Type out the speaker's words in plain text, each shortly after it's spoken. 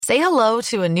Say hello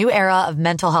to a new era of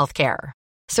mental health care.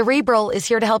 Cerebral is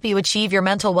here to help you achieve your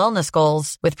mental wellness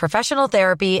goals with professional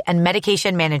therapy and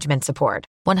medication management support.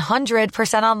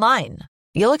 100% online.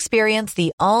 You'll experience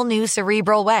the all-new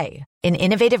Cerebral Way, an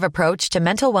innovative approach to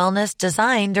mental wellness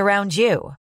designed around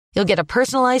you. You'll get a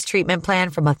personalized treatment plan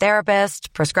from a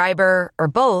therapist, prescriber, or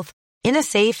both in a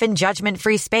safe and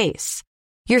judgment-free space.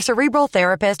 Your Cerebral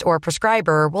therapist or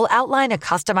prescriber will outline a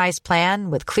customized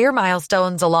plan with clear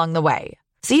milestones along the way,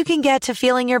 so you can get to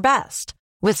feeling your best.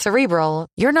 With Cerebral,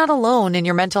 you're not alone in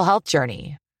your mental health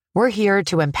journey. We're here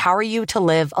to empower you to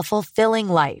live a fulfilling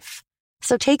life.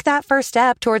 So take that first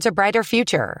step towards a brighter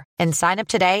future and sign up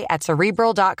today at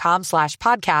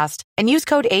Cerebral.com/podcast and use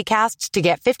code ACAST to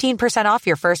get 15% off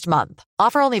your first month.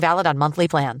 Offer only valid on monthly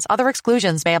plans. Other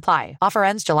exclusions may apply. Offer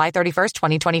ends July 31st,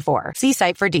 2024. See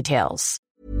site for details.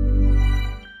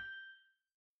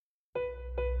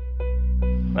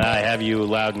 I have you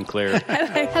loud and clear.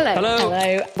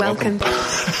 Hello. Welcome.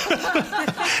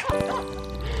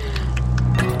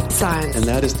 Science. And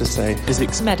that is to say,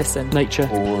 physics, medicine, nature,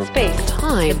 or space,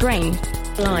 time, the brain,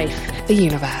 life, the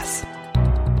universe.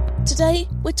 Today,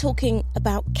 we're talking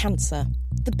about cancer,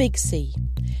 the big C.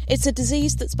 It's a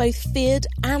disease that's both feared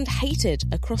and hated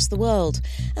across the world.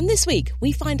 And this week,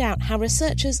 we find out how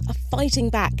researchers are fighting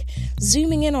back,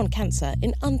 zooming in on cancer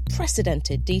in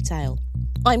unprecedented detail.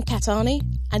 I'm Kat Arney,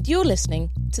 and you're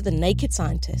listening to The Naked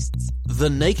Scientists. The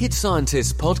Naked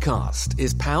Scientists podcast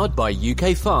is powered by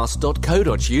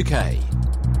ukfast.co.uk.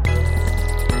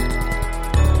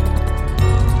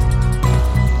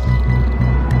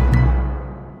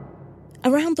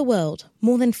 Around the world,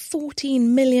 more than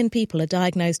 14 million people are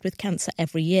diagnosed with cancer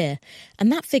every year,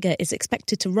 and that figure is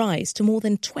expected to rise to more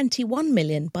than 21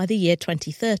 million by the year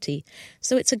 2030,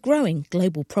 so it's a growing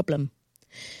global problem.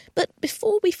 But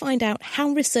before we find out how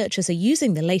researchers are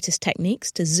using the latest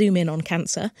techniques to zoom in on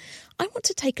cancer, I want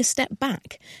to take a step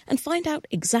back and find out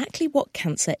exactly what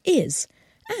cancer is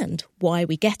and why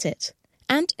we get it.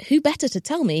 And who better to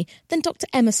tell me than Dr.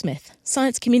 Emma Smith,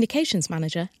 Science Communications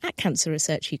Manager at Cancer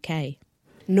Research UK.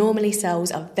 Normally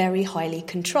cells are very highly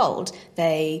controlled.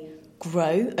 They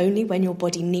grow only when your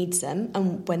body needs them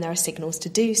and when there are signals to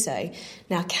do so.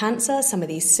 Now, cancer, some of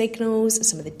these signals,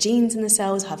 some of the genes in the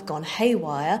cells have gone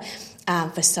haywire.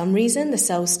 For some reason, the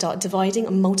cells start dividing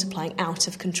and multiplying out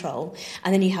of control.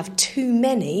 And then you have too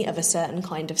many of a certain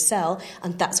kind of cell,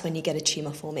 and that's when you get a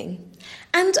tumour forming.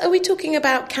 And are we talking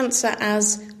about cancer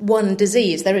as one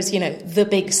disease? There is, the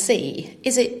big C.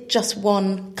 Is it just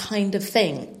one kind of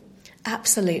thing?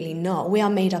 Absolutely not. We are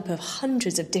made up of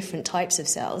hundreds of different types of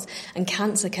cells, and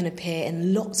cancer can appear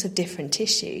in lots of different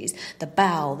tissues, the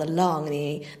bowel, the lung,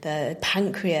 the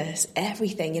pancreas,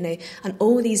 everything, and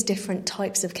all these different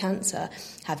types of cancer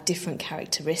have different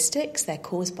characteristics. They're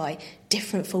caused by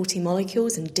different faulty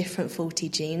molecules and different faulty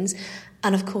genes.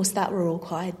 And of course, that will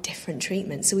require different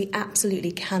treatments. So we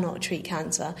absolutely cannot treat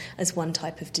cancer as one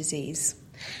type of disease.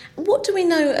 What do we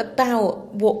know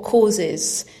about what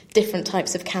causes different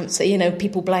types of cancer?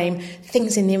 People blame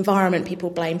things in the environment, people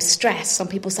blame stress. Some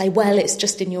people say, well, it's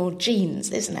just in your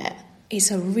genes, isn't it? It's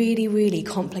a really, really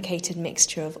complicated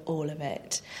mixture of all of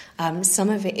it. Some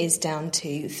of it is down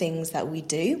to things that we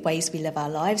do, ways we live our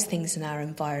lives, things in our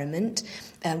environment.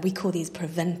 We call these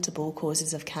preventable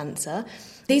causes of cancer.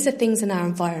 These are things in our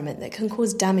environment that can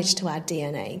cause damage to our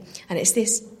DNA. And it's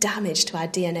this damage to our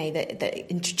DNA that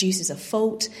introduces a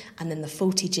fault, and then the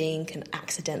faulty gene can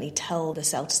accidentally tell the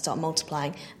cell to start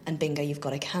multiplying, and bingo, you've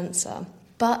got a cancer.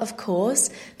 But of course,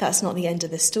 that's not the end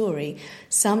of the story.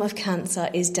 Some of cancer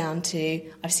is down to,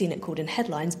 I've seen it called in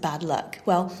headlines, bad luck.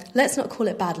 Well, let's not call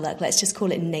it bad luck, let's just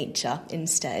call it nature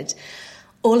instead.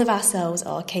 All of our cells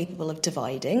are capable of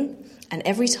dividing, and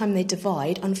every time they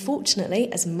divide,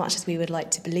 unfortunately, as much as we would like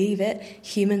to believe it,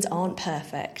 humans aren't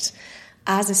perfect.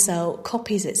 As a cell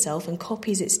copies itself and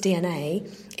copies its DNA,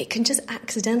 it can just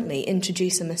accidentally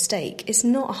introduce a mistake. It's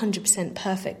not a 100%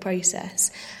 perfect process.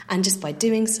 And just by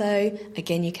doing so,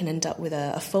 again, you can end up with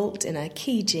a fault in a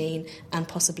key gene and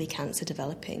possibly cancer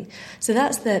developing. So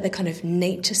that's the kind of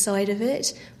nature side of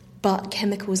it. But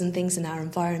chemicals and things in our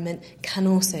environment can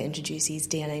also introduce these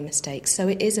DNA mistakes. So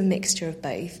it is a mixture of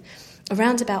both.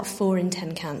 Around about 4 in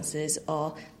 10 cancers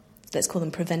are, let's call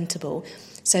them preventable.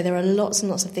 So there are lots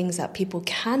and lots of things that people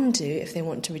can do if they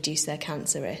want to reduce their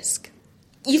cancer risk.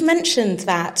 You've mentioned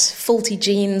that faulty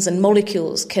genes and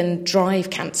molecules can drive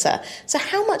cancer. So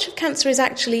how much of cancer is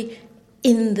actually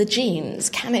in the genes?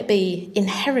 Can it be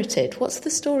inherited? What's the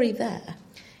story there?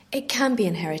 It can be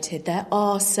inherited. There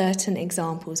are certain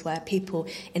examples where people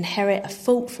inherit a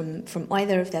fault from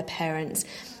either of their parents,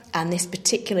 And this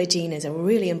particular gene is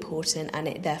really important, and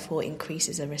it therefore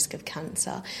increases the risk of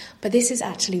cancer. But this is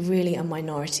actually really a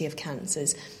minority of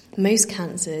cancers. Most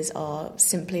cancers are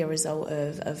simply a result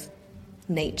of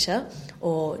nature,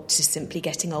 or just simply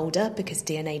getting older because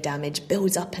DNA damage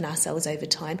builds up in our cells over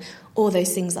time, or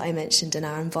those things that I mentioned in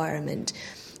our environment.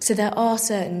 So there are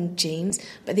certain genes,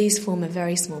 but these form a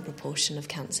very small proportion of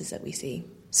cancers that we see.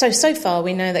 So far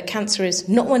we know that cancer is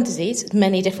not one disease, it's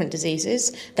many different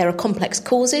diseases. There are complex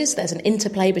causes, there's an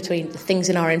interplay between the things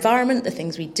in our environment, the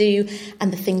things we do,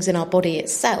 and the things in our body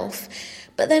itself.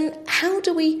 But then how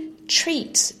do we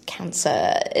treat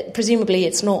cancer? Presumably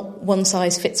it's not one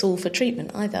size fits all for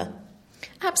treatment either.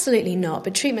 Absolutely not,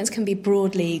 but treatments can be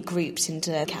broadly grouped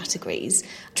into categories.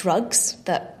 Drugs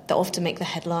that often make the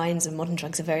headlines, and modern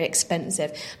drugs are very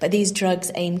expensive, but these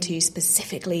drugs aim to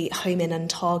specifically home in and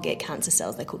target cancer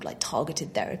cells. They're called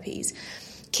targeted therapies.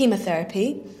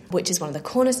 Chemotherapy, which is one of the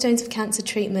cornerstones of cancer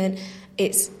treatment,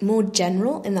 it's more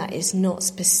general in that it's not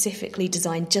specifically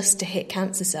designed just to hit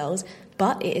cancer cells,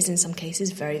 but it is in some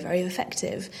cases very, very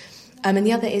effective. And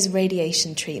the other is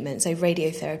radiation treatment, so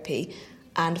radiotherapy,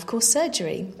 and of course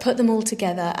surgery. Put them all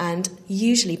together, and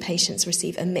usually patients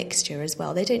receive a mixture as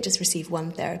well. They don't just receive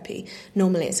one therapy.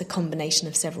 Normally it's a combination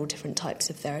of several different types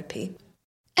of therapy.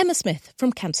 Emma Smith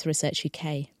from Cancer Research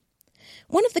UK.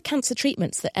 One of the cancer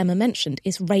treatments that Emma mentioned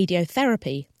is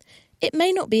radiotherapy. It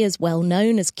may not be as well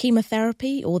known as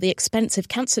chemotherapy or the expensive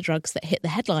cancer drugs that hit the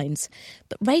headlines,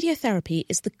 but radiotherapy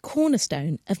is the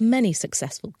cornerstone of many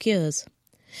successful cures.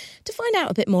 To find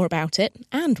out a bit more about it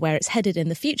and where it's headed in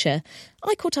the future,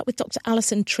 I caught up with Dr.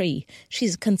 Alison Tree.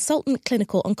 She's a consultant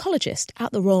clinical oncologist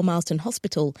at the Royal Marsden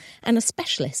Hospital and a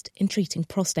specialist in treating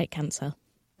prostate cancer.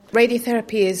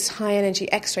 Radiotherapy is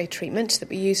high-energy X-ray treatment that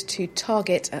we use to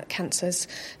target cancers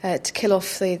to kill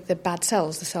off the bad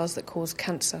cells, the cells that cause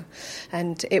cancer.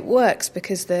 And it works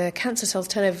because the cancer cells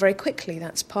turn over very quickly.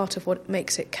 That's part of what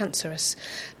makes it cancerous,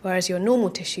 whereas your normal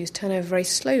tissues turn over very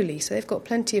slowly, so they've got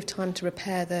plenty of time to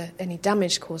repair any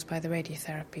damage caused by the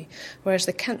radiotherapy, whereas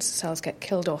the cancer cells get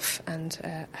killed off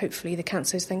and hopefully the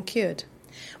cancer is then cured.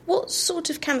 What sort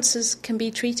of cancers can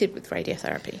be treated with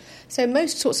radiotherapy? So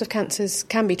most sorts of cancers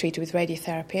can be treated with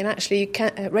radiotherapy, and actually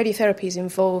radiotherapy is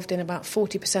involved in about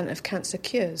 40% of cancer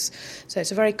cures. So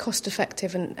it's a very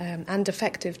cost-effective and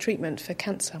effective treatment for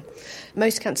cancer.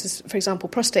 Most cancers, for example,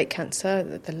 prostate cancer,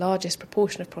 the largest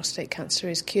proportion of prostate cancer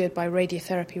is cured by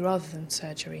radiotherapy rather than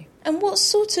surgery. And what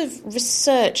sort of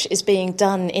research is being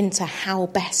done into how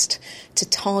best to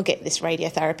target this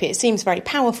radiotherapy? It seems very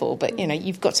powerful, but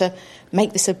you've got to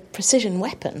make this a precision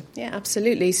weapon. Yeah,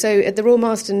 absolutely. So at the Royal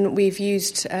Marsden, we've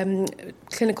used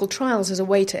clinical trials as a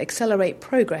way to accelerate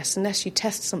progress. Unless you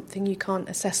test something, you can't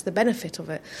assess the benefit of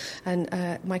it. And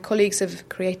my colleagues have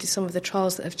created some of the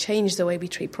trials that have changed the way we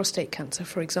treat prostate cancer,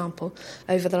 for example,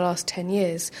 over the last 10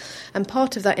 years. And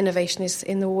part of that innovation is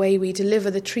in the way we deliver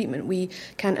the treatment. We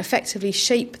can effectively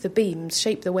shape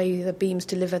the way the beams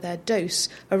deliver their dose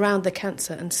around the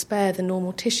cancer and spare the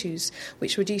normal tissues,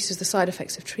 which reduces the side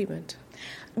effects of treatment.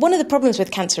 One of the problems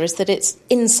with cancer is that it's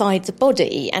inside the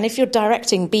body, and if you're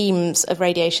directing beams of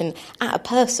radiation at a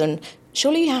person,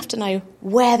 surely you have to know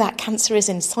where that cancer is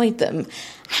inside them.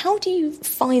 How do you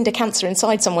find a cancer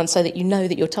inside someone so that you know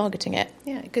that you're targeting it?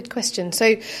 Yeah, good question.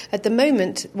 So at the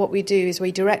moment, what we do is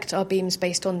we direct our beams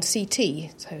based on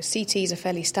CT. So CT is a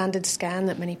fairly standard scan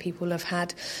that many people have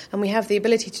had, and we have the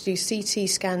ability to do CT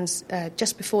scans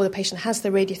just before the patient has the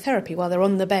radiotherapy while they're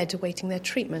on the bed awaiting their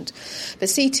treatment.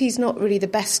 But CT is not really the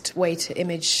best way to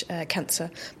image cancer.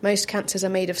 Most cancers are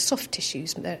made of soft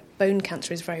tissues. Bone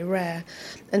cancer is very rare,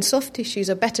 and soft tissues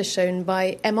are better shown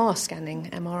by MR scanning,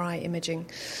 MRI imaging.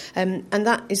 And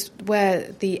that is where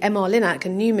the MR-Linac, a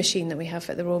new machine that we have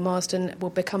at the Royal Marsden, will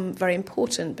become very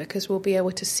important because we'll be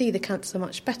able to see the cancer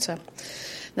much better.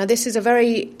 Now, this is a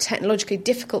very technologically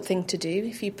difficult thing to do.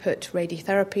 If you put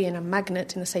radiotherapy and a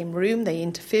magnet in the same room, they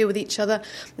interfere with each other.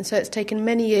 And so it's taken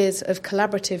many years of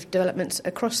collaborative developments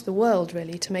across the world,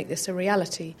 really, to make this a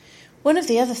reality. One of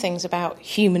the other things about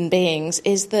human beings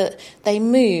is that they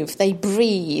move, they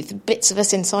breathe, bits of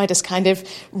us inside us kind of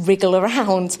wriggle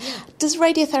around. Does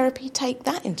radiotherapy take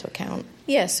that into account?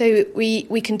 Yeah, so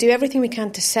we can do everything we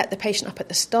can to set the patient up at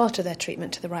the start of their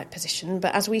treatment to the right position.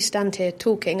 But as we stand here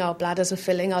talking, our bladders are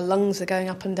filling, our lungs are going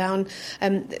up and down.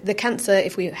 The cancer,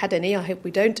 if we had any, I hope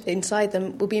we don't, inside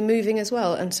them will be moving as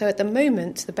well. And so at the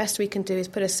moment, the best we can do is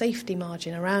put a safety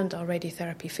margin around our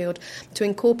radiotherapy field to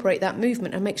incorporate that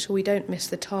movement and make sure we don't miss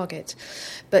the target.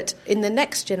 But in the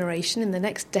next generation, in the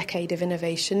next decade of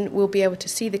innovation, we'll be able to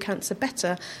see the cancer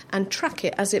better and track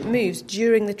it as it moves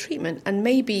during the treatment, and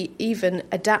maybe even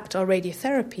adapt our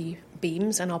radiotherapy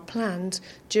beams and are planned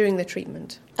during the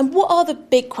treatment. And what are the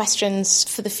big questions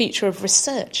for the future of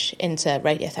research into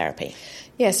radiotherapy?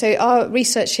 Yeah, so our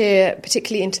research here,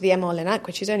 particularly into the MR-Linac,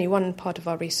 which is only one part of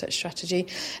our research strategy,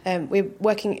 we're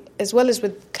working, as well as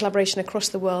with collaboration across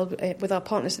the world with our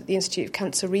partners at the Institute of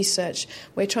Cancer Research,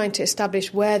 we're trying to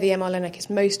establish where the MR-Linac is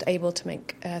most able to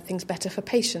make things better for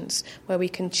patients, where we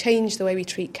can change the way we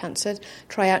treat cancer,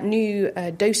 try out new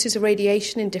doses of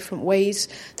radiation in different ways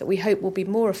that we hope will be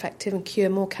more effective and cure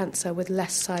more cancer with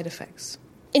less side effects.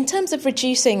 In terms of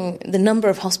reducing the number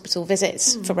of hospital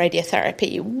visits for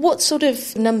radiotherapy, what sort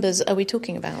of numbers are we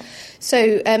talking about?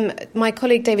 So my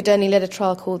colleague David Durney led a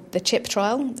trial called the CHIP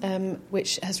trial,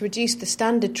 which has reduced the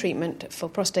standard treatment for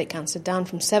prostate cancer down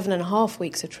from 7.5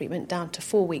 weeks of treatment down to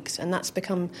 4 weeks, and that's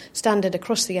become standard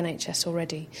across the NHS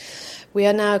already. We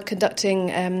are now conducting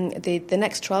the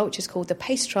next trial, which is called the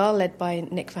PACE trial, led by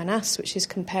Nick Van Ass, which is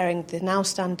comparing the now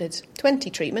standard 20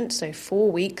 treatments, so 4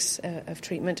 weeks of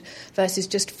treatment, versus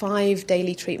just 5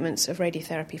 daily treatments of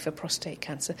radiotherapy for prostate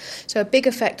cancer. So a big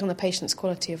effect on the patient's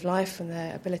quality of life and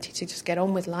their ability to just get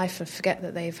on with life and forget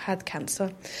that they've had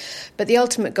cancer. But the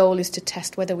ultimate goal is to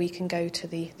test whether we can go to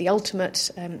the ultimate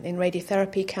in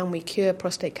radiotherapy. Can we cure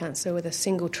prostate cancer with a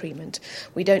single treatment?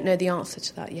 We don't know the answer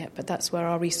to that yet, but that's where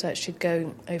our research should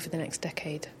go over the next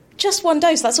decade. Just one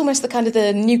dose, that's almost the kind of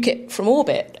the nuke it from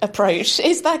orbit approach.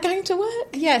 Is that going to work?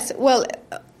 Yes, well,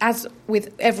 as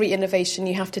with every innovation,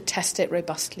 you have to test it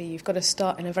robustly. You've got to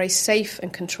start in a very safe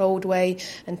and controlled way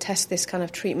and test this kind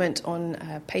of treatment on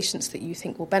patients that you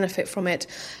think will benefit from it.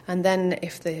 And then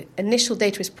if the initial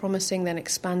data is promising, then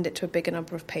expand it to a bigger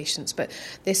number of patients. But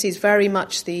this is very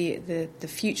much the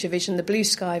future vision, the blue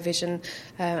sky vision,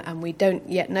 and we don't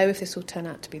yet know if this will turn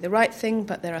out to be the right thing,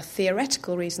 but there are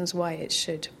theoretical reasons why it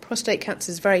should. Prostate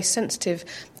cancer is very sensitive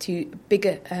to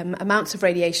bigger amounts of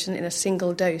radiation in a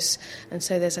single dose, and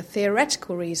so there's a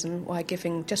theoretical reason why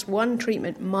giving just one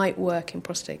treatment might work in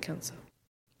prostate cancer.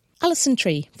 Alison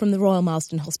Tree from the Royal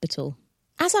Marsden Hospital.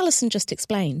 As Alison just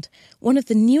explained, one of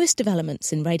the newest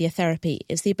developments in radiotherapy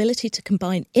is the ability to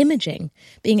combine imaging,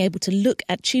 being able to look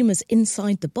at tumours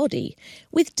inside the body,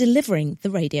 with delivering the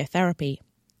radiotherapy.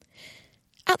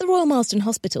 At the Royal Marsden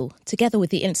Hospital, together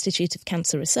with the Institute of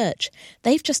Cancer Research,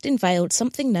 they've just unveiled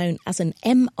something known as an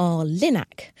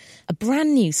MR-Linac, a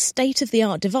brand new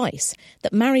state-of-the-art device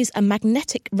that marries a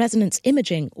magnetic resonance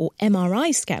imaging, or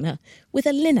MRI scanner, with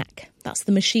a Linac. That's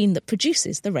the machine that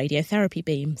produces the radiotherapy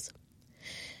beams.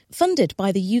 Funded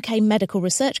by the UK Medical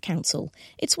Research Council,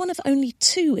 it's one of only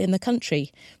 2 in the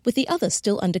country, with the other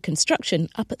still under construction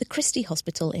up at the Christie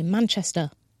Hospital in Manchester.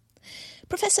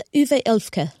 Professor Uwe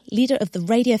Elfke, leader of the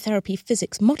Radiotherapy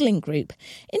Physics Modelling Group,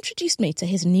 introduced me to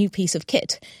his new piece of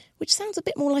kit, which sounds a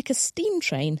bit more like a steam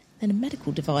train than a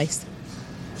medical device.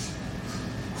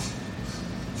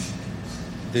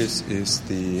 This is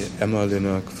the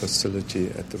MR-Linac facility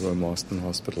at the Royal Marsden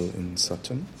Hospital in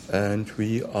Sutton, and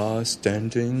we are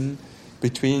standing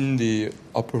between the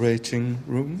operating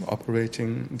room,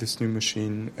 operating this new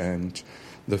machine, and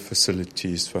the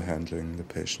facilities for handling the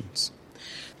patients.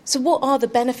 So what are the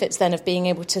benefits then of being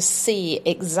able to see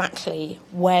exactly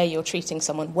where you're treating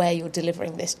someone, where you're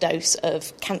delivering this dose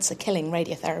of cancer-killing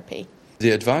radiotherapy?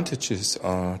 The advantages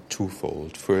are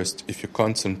twofold. First, if you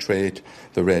concentrate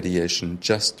the radiation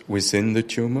just within the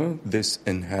tumor, this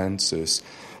enhances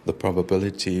the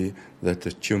probability that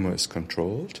the tumor is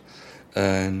controlled.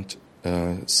 And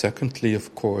secondly,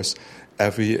 of course,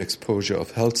 every exposure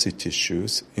of healthy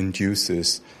tissues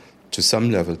induces to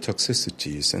some level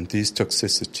toxicities, and these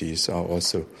toxicities are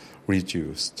also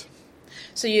reduced.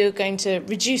 So you're going to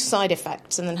reduce side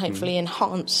effects and then hopefully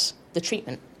enhance the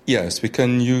treatment? Yes, we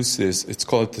can use this. It's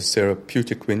called the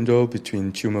therapeutic window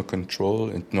between tumor control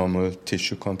and normal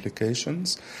tissue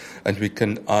complications. And we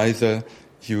can either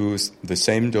use the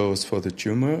same dose for the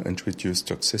tumor and reduce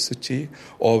toxicity,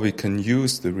 or we can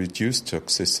use the reduced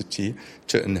toxicity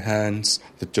to enhance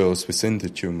the dose within the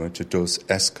tumor, to dose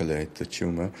escalate the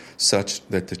tumor, such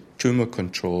that the tumor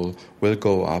control will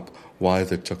go up while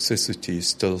the toxicity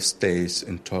still stays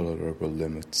in tolerable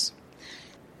limits.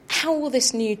 How will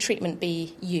this new treatment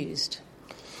be used?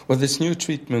 Well, this new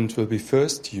treatment will be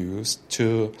first used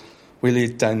to really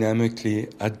dynamically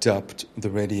adapt the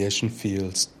radiation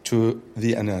fields to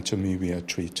the anatomy we are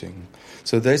treating.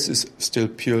 So this is still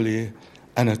purely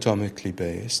anatomically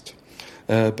based.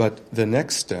 But the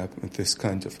next step with this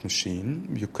kind of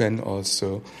machine, you can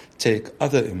also take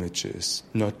other images,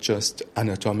 not just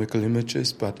anatomical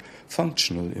images, but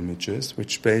functional images,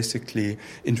 which basically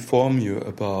inform you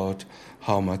about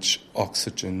how much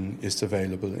oxygen is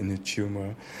available in a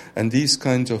tumor. And these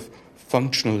kinds of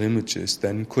functional images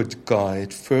then could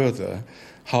guide further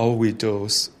how we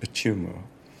dose a tumor.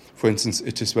 For instance,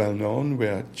 it is well known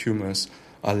where tumors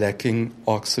are lacking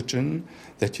oxygen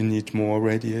that you need more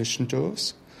radiation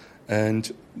dose.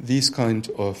 And these kind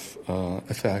of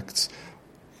effects,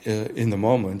 in the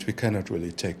moment, we cannot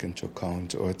really take into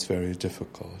account, or it's very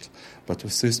difficult. But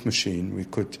with this machine, we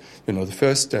could, the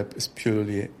first step is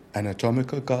purely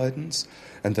anatomical guidance,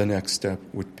 and the next step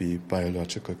would be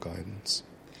biological guidance.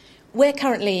 We're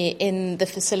currently in the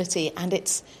facility and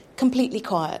it's completely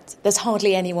quiet. There's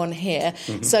hardly anyone here.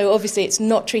 Mm-hmm. So obviously it's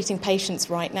not treating patients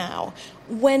right now.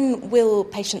 When will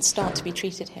patients start to be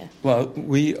treated here? Well,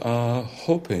 we are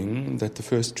hoping that the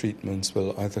first treatments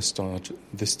will either start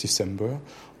this December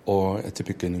or at the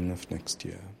beginning of next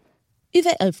year.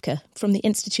 Uwe Oefke from the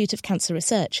Institute of Cancer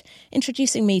Research,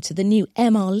 introducing me to the new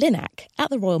MR-Linac at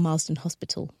the Royal Marsden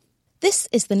Hospital. This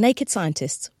is The Naked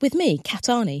Scientists with me, Kat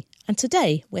Arney, and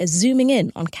today we're zooming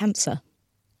in on cancer.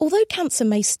 Although cancer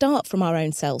may start from our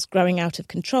own cells growing out of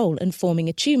control and forming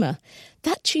a tumour,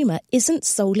 that tumour isn't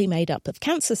solely made up of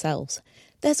cancer cells.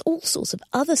 There's all sorts of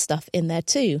other stuff in there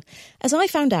too, as I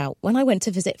found out when I went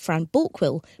to visit Fran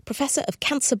Balkwill, Professor of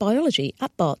Cancer Biology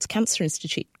at Barts Cancer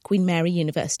Institute, Queen Mary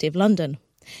University of London.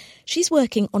 She's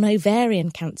working on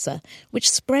ovarian cancer, which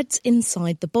spreads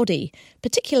inside the body,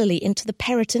 particularly into the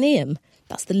peritoneum,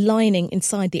 that's the lining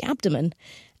inside the abdomen,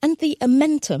 and the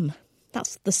omentum,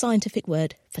 that's the scientific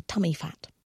word for tummy fat.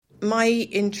 My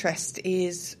interest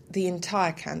is the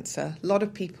entire cancer. A lot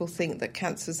of people think that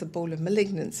cancer is a ball of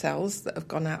malignant cells that have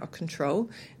gone out of control,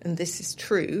 and this is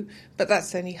true, but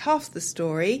that's only half the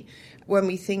story. When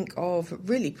we think of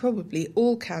really probably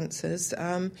all cancers,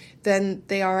 then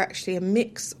they are actually a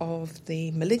mix of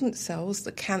the malignant cells,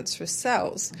 the cancerous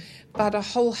cells, but a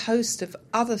whole host of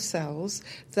other cells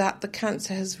that the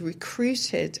cancer has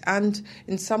recruited and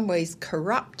in some ways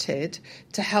corrupted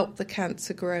to help the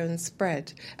cancer grow and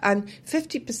spread. And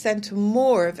 50% or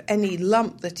more of any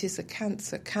lump that is a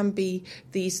cancer can be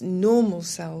these normal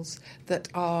cells that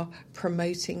are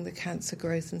promoting the cancer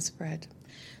growth and spread.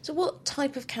 So what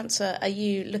type of cancer are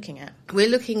you looking at? We're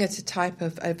looking at a type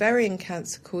of ovarian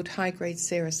cancer called high-grade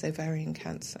serous ovarian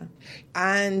cancer.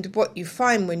 And what you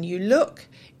find when you look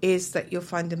is that you'll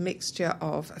find a mixture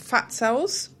of fat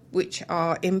cells, which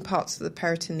are in parts of the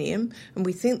peritoneum, and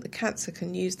we think the cancer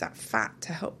can use that fat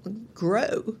to help them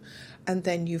grow. And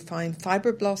then you find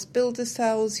fibroblast builder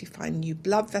cells, you find new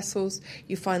blood vessels,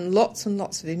 you find lots and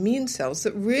lots of immune cells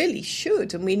that really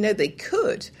should, and we know they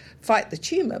could, fight the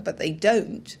tumour, but they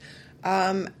don't.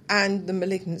 And the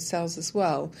malignant cells as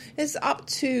well. There's up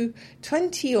to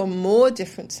 20 or more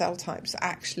different cell types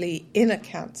actually in a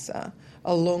cancer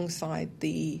alongside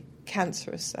the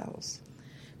cancerous cells.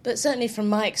 But certainly from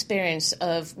my experience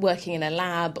of working in a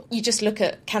lab, you just look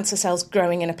at cancer cells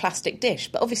growing in a plastic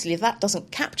dish, but obviously that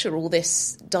doesn't capture all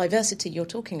this diversity you're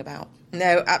talking about.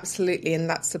 No, absolutely, and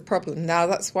that's the problem. Now,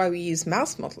 that's why we use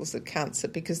mouse models of cancer,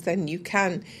 because then you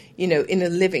can, in a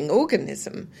living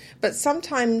organism. But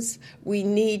sometimes we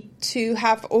need to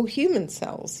have all human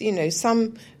cells.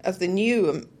 Some of the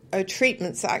new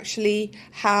treatments actually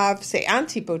have, say,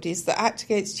 antibodies that act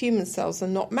against human cells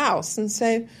and not mouse. And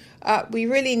so we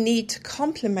really need to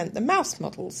complement the mouse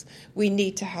models. We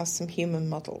need to have some human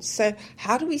models. So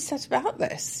how do we set about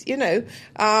this? The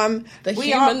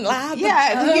human lab.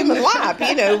 Yeah, the human lab.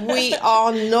 We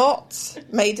are not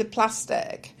made of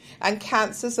plastic. And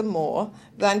cancers are more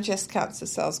than just cancer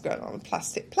cells growing on a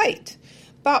plastic plate.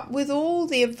 But with all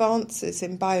the advances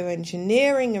in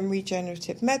bioengineering and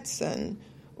regenerative medicine,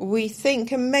 we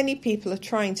think, and many people are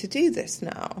trying to do this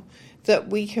now, that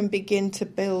we can begin to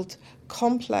build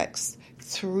complex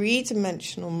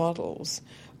three-dimensional models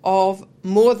of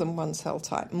more than one cell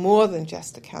type, more than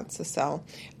just a cancer cell,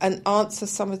 and answer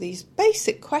some of these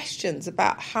basic questions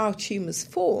about how tumours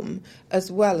form,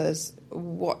 as well as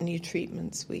what new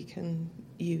treatments we can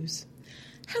use.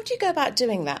 How do you go about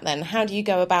doing that then? How do you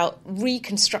go about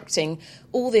reconstructing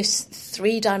all this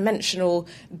three-dimensional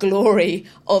glory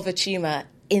of a tumour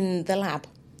in the lab?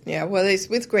 Yeah, well, it's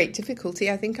with great difficulty,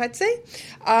 I think I'd say.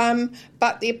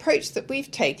 But the approach that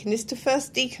we've taken is to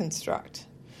first deconstruct.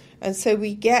 And so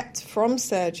we get from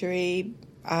surgery,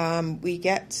 we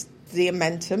get the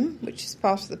omentum, which is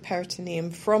part of the peritoneum,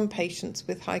 from patients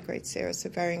with high-grade serous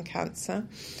ovarian cancer.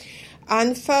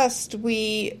 And first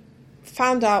we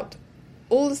found out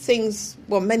all the things,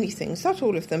 well, many things, not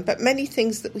all of them, but many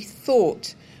things that we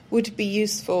thought would be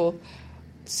useful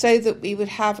so that we would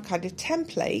have a kind of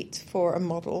template for a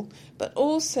model, but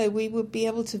also we would be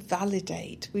able to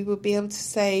validate. We would be able to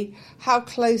say how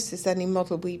close is any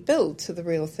model we build to the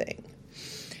real thing.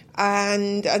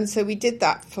 And so we did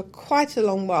that for quite a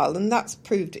long while, and that's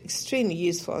proved extremely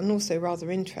useful and also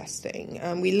rather interesting.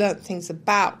 We learnt things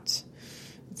about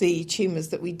the tumours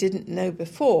that we didn't know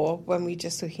before when we were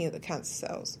just looking at the cancer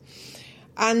cells.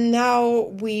 And now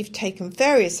we've taken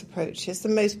various approaches. The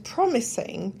most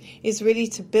promising is really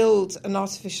to build an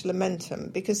artificial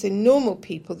omentum, because in normal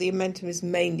people, the omentum is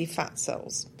mainly fat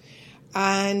cells.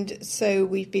 And so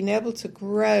we've been able to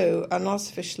grow an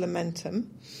artificial omentum.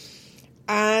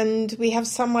 And we have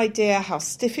some idea how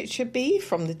stiff it should be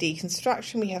from the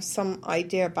deconstruction. We have some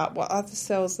idea about what other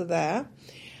cells are there.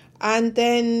 And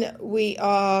then we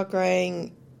are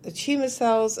growing the tumour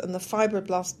cells and the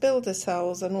fibroblast builder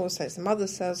cells, and also some other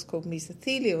cells called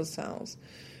mesothelial cells.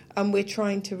 And we're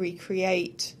trying to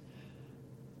recreate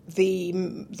the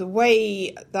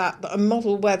way that a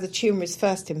model where the tumour is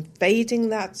first invading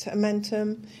that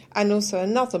omentum, and also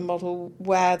another model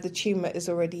where the tumour is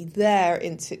already there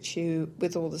in situ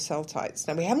with all the cell types.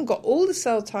 Now, we haven't got all the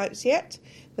cell types yet.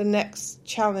 The next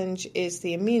challenge is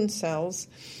the immune cells.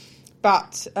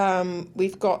 But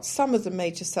we've got some of the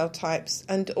major cell types,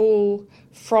 and all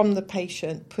from the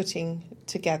patient putting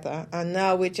together. And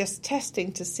now we're just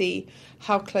testing to see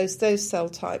how close those cell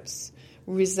types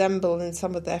resemble in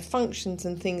some of their functions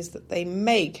and things that they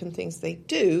make and things they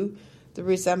do that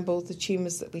resemble the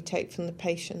tumours that we take from the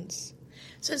patients.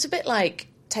 So it's a bit like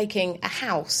taking a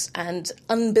house and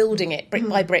unbuilding it brick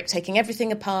by brick, taking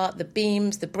everything apart, the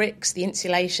beams, the bricks, the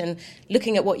insulation,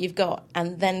 looking at what you've got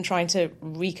and then trying to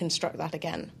reconstruct that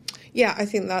again. Yeah, I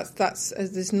think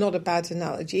that's not a bad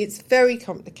analogy. It's very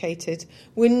complicated.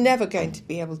 We're never going to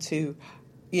be able to,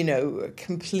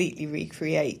 completely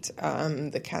recreate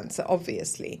the cancer,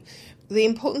 obviously. The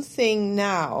important thing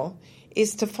now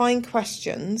is to find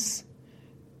questions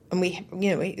and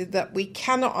that we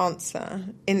cannot answer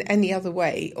in any other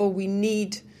way, or we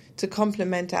need to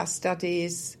complement our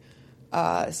studies,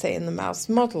 say in the mouse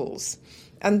models,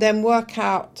 and then work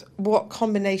out what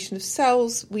combination of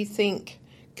cells we think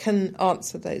can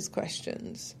answer those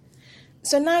questions.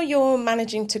 So now you're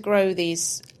managing to grow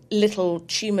these little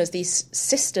tumours, these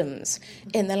systems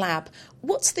in the lab.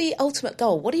 What's the ultimate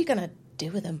goal? What are you going to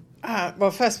do with them?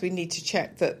 Well, first we need to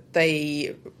check that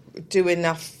they do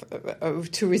enough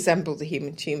to resemble the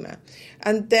human tumour.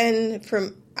 And then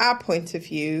from our point of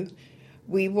view,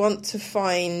 we want to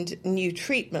find new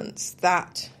treatments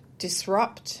that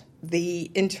disrupt the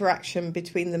interaction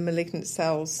between the malignant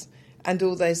cells and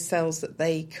all those cells that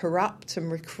they corrupt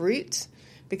and recruit.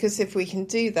 Because if we can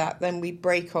do that, then we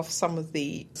break off some of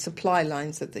the supply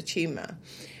lines of the tumour.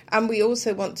 And we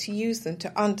also want to use them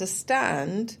to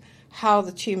understand how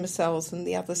the tumour cells and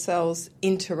the other cells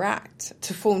interact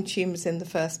to form tumours in the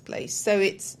first place. So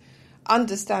it's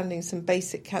understanding some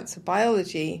basic cancer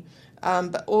biology,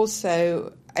 but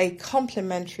also a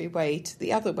complementary way to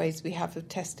the other ways we have of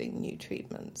testing new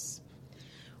treatments.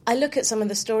 I look at some of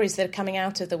the stories that are coming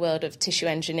out of the world of tissue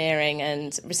engineering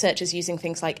and researchers using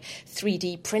things like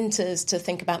 3D printers to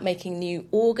think about making new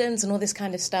organs and all this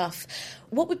kind of stuff.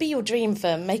 What would be your dream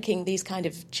for making these kind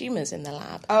of tumours in the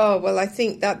lab? Oh, well, I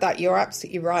think that you're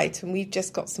absolutely right. And we've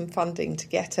just got some funding to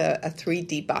get a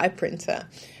 3D bioprinter.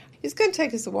 It's going to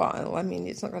take us a while. I mean,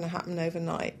 it's not going to happen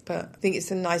overnight, but I think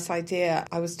it's a nice idea.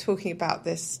 I was talking about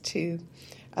this to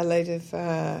a load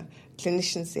of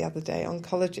clinicians the other day,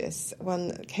 oncologists.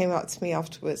 One came up to me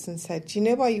afterwards and said, do you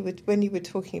know when you were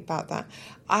talking about that,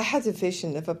 I had a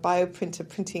vision of a bioprinter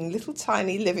printing little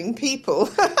tiny living people.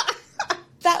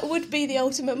 That would be the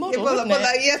ultimate model, wouldn't it?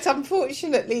 Yes,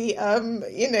 unfortunately,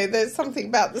 there's something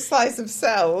about the size of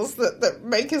cells that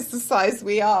make us the size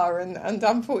we are, and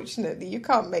unfortunately you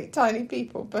can't make tiny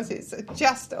people, but it's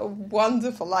just a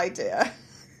wonderful idea.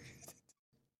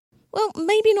 Well,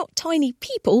 maybe not tiny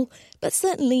people, but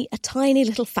certainly a tiny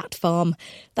little fat farm.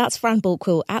 That's Fran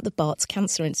Balkwill at the Barts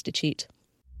Cancer Institute.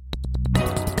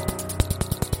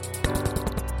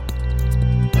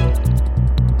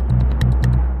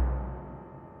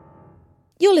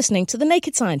 You're listening to The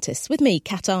Naked Scientists with me,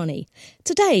 Kat Arney.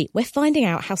 Today, we're finding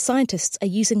out how scientists are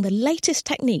using the latest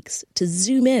techniques to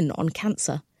zoom in on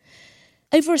cancer.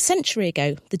 Over a century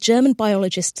ago, the German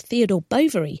biologist Theodor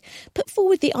Boveri put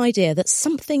forward the idea that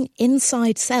something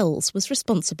inside cells was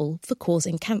responsible for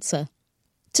causing cancer.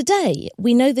 Today,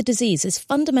 we know the disease is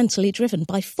fundamentally driven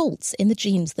by faults in the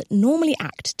genes that normally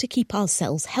act to keep our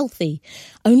cells healthy,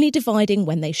 only dividing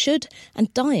when they should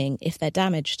and dying if they're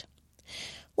damaged.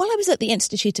 While I was at the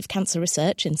Institute of Cancer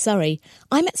Research in Surrey,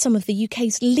 I met some of the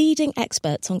UK's leading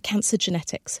experts on cancer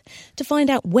genetics to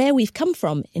find out where we've come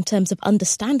from in terms of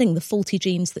understanding the faulty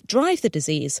genes that drive the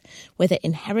disease, whether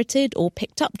inherited or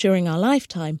picked up during our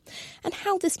lifetime, and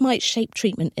how this might shape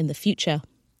treatment in the future.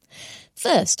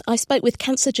 First, I spoke with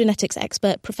cancer genetics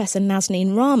expert Professor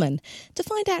Nazneen Rahman to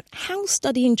find out how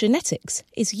studying genetics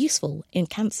is useful in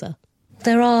cancer.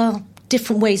 There are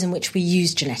different ways in which we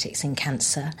use genetics in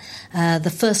cancer.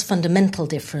 The first fundamental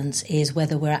difference is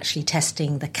whether we're actually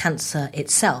testing the cancer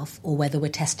itself or whether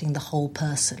we're testing the whole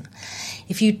person.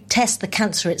 If you test the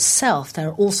cancer itself, there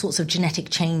are all sorts of genetic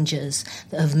changes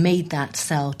that have made that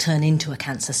cell turn into a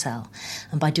cancer cell.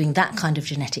 And by doing that kind of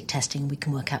genetic testing, we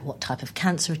can work out what type of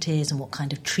cancer it is and what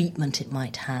kind of treatment it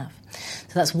might have.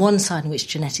 So that's one side in which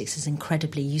genetics is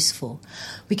incredibly useful.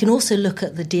 We can also look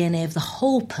at the DNA of the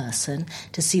whole person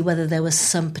to see whether there was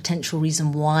some potential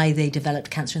reason why they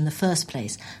developed cancer in the first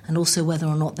place, and also whether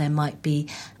or not there might be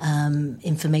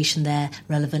information there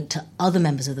relevant to other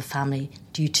members of the family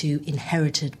due to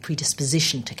inherited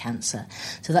predisposition to cancer.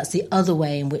 So that's the other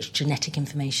way in which genetic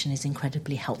information is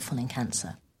incredibly helpful in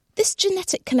cancer. This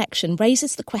genetic connection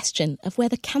raises the question of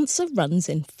whether cancer runs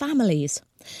in families.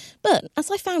 But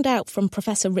as I found out from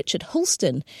Professor Richard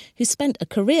Hulston, who spent a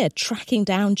career tracking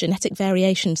down genetic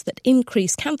variations that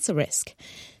increase cancer risk,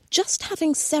 just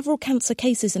having several cancer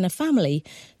cases in a family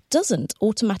doesn't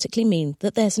automatically mean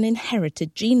that there's an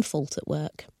inherited gene fault at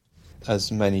work.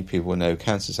 As many people know,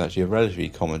 cancer is actually a relatively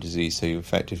common disease, so you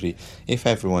effectively, if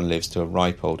everyone lives to a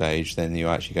ripe old age, then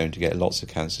you're actually going to get lots of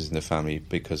cancers in the family,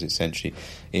 because essentially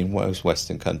in most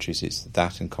Western countries it's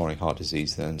that and coronary heart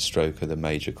disease and stroke are the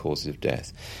major causes of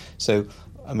death. So,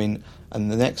 I mean,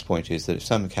 and the next point is that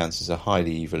some cancers are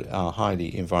highly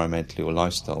environmentally or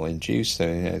lifestyle induced. So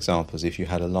in examples, if you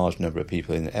had a large number of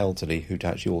people in the elderly who'd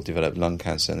actually all developed lung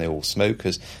cancer and they're all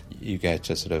smokers, you get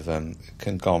a sort of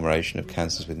conglomeration of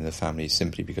cancers within the family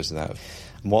simply because of that.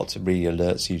 And what really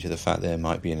alerts you to the fact there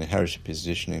might be an inherited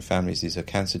position in families is a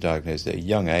cancer diagnosed at a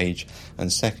young age,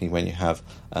 and secondly, when you have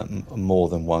more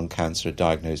than one cancer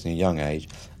diagnosed in a young age,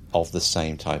 of the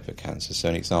same type of cancer. So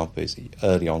an example is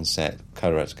early onset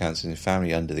colorectal cancer in a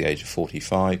family under the age of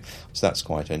 45, so that's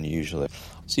quite unusual.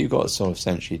 So you've got sort of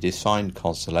essentially defined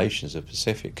constellations of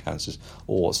specific cancers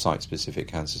or site-specific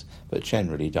cancers, but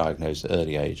generally diagnosed at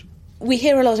early age. We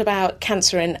hear a lot about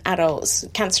cancer in adults.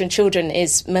 Cancer in children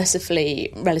is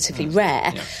mercifully relatively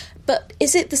rare. Yeah. But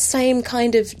is it the same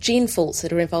kind of gene faults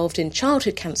that are involved in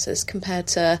childhood cancers compared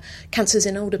to cancers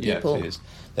in older people? Yeah, it is.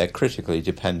 They're critically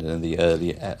dependent on the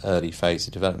early phase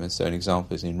of development. So an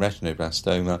example is in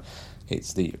retinoblastoma,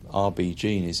 it's the RB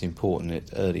gene is important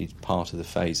at early part of the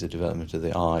phase of development of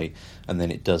the eye, and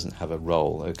then it doesn't have a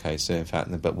role. Okay, so in fact,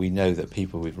 but we know that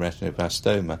people with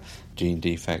retinoblastoma gene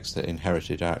defects that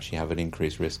inherited actually have an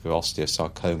increased risk of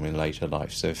osteosarcoma in later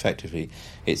life. So effectively,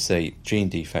 it's a gene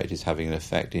defect is having an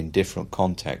effect in different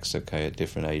contexts, okay, at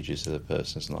different ages of the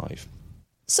person's life.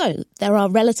 So, there are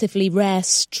relatively rare,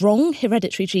 strong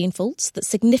hereditary gene faults that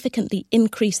significantly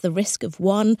increase the risk of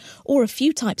one or a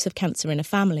few types of cancer in a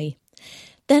family.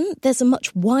 Then there's a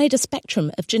much wider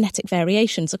spectrum of genetic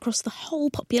variations across the whole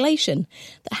population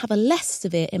that have a less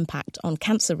severe impact on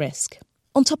cancer risk.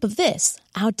 On top of this,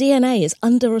 our DNA is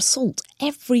under assault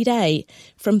every day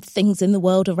from things in the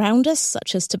world around us,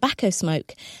 such as tobacco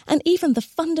smoke, and even the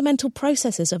fundamental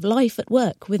processes of life at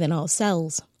work within our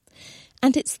cells.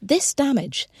 And it's this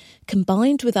damage,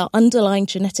 combined with our underlying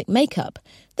genetic makeup,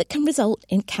 that can result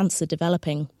in cancer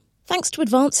developing. Thanks to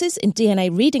advances in DNA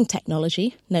reading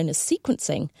technology, known as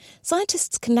sequencing,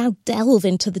 scientists can now delve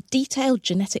into the detailed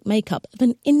genetic makeup of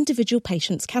an individual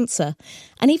patient's cancer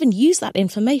and even use that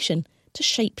information to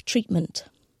shape treatment.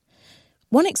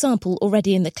 One example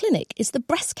already in the clinic is the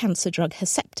breast cancer drug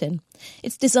Herceptin.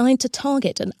 It's designed to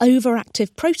target an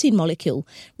overactive protein molecule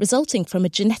resulting from a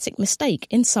genetic mistake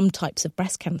in some types of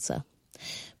breast cancer.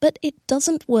 But it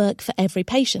doesn't work for every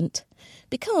patient,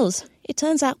 because it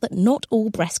turns out that not all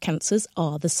breast cancers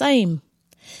are the same.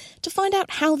 To find out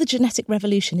how the genetic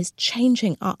revolution is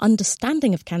changing our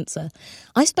understanding of cancer,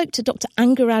 I spoke to Dr.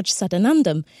 Angaraj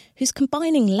Sadanandam, who's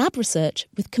combining lab research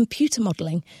with computer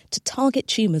modelling to target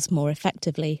tumours more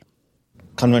effectively.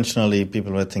 Conventionally,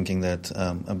 people were thinking that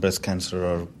breast cancer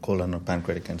or colon or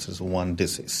pancreatic cancer is one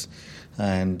disease.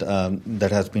 And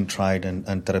that has been tried and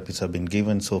therapies have been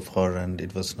given so far, and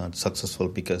it was not successful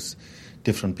because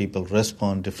different people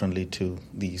respond differently to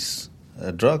these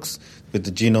drugs. With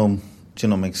the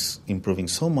genomics improving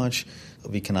so much,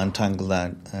 we can untangle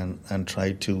that and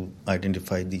try to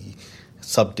identify the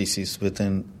sub-disease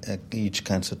within each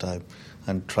cancer type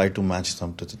and try to match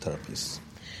them to the therapies.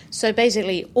 So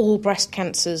basically all breast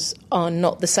cancers are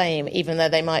not the same, even though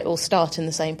they might all start in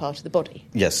the same part of the body?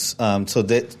 Yes.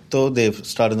 Though they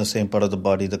start in the same part of the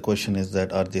body, the question is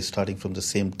that are they starting from the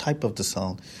same type of the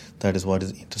cell? That is what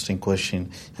is an interesting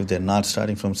question. If they're not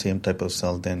starting from the same type of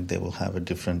cell, then they will have a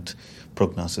different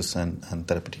prognosis and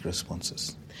therapeutic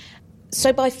responses.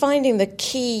 So by finding the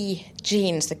key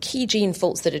genes, the key gene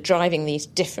faults that are driving these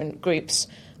different groups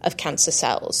of cancer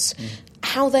cells,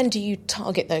 how then do you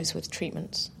target those with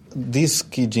treatments? These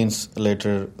key genes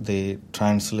later, they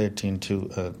translate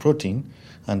into a protein,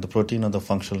 and the protein are the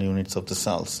functional units of the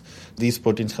cells. These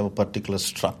proteins have a particular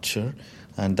structure,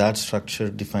 and that structure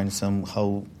defines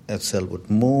how a cell would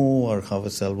move or how a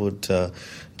cell would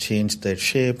change their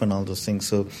shape and all those things.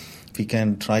 So we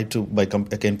can try to, by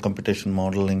computation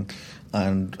modeling,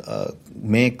 and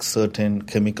make certain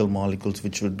chemical molecules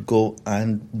which would go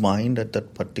and bind at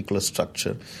that particular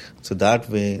structure. So that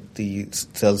way the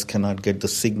cells cannot get the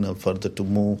signal further to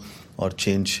move or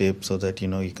change shape, so that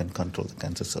you can control the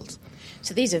cancer cells.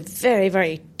 So these are very,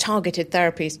 very targeted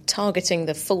therapies, targeting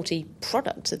the faulty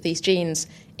product of these genes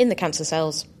in the cancer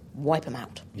cells, wipe them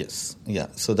out. Yes, yeah.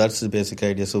 So that's the basic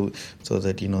idea, so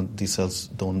that these cells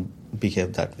don't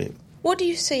behave that way. What do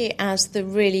you see as the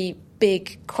really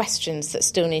big questions that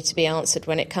still need to be answered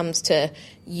when it comes to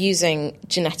using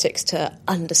genetics to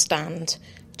understand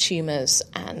tumours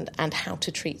and how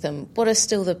to treat them? What are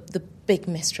still the big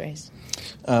mysteries?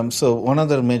 So one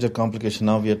other major complication,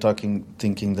 now we are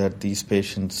thinking that these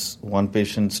patients, one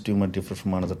patient's tumor differs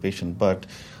from another patient, but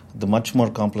the much more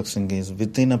complex thing is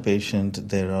within a patient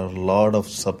there are a lot of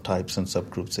subtypes and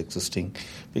subgroups existing,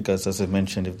 because as I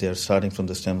mentioned, if they are starting from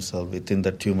the stem cell within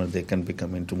the tumor, they can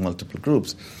become into multiple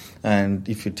groups. And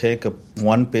if you take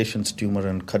one patient's tumor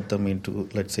and cut them into,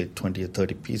 let's say, 20 or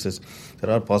 30 pieces,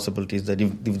 there are possibilities that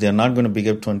if they are not going to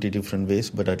behave 20 different ways,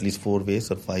 but at least 4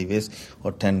 ways or 5 ways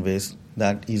or 10 ways,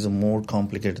 that is a more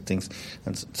complicated things.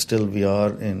 And still we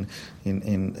are in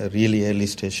a really early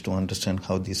stage to understand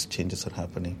how these changes are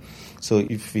happening. So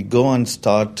if we go and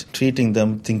start treating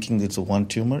them thinking it's a one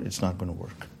tumor, it's not going to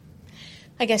work.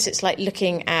 I guess it's like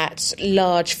looking at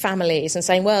large families and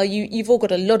saying, well, you've all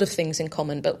got a lot of things in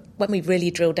common, but when we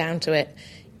really drill down to it,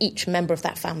 each member of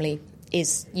that family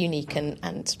is unique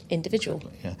and individual.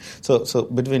 Yeah. So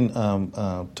between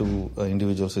two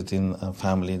individuals within a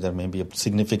family, there may be a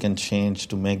significant change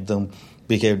to make them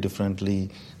behave differently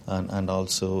and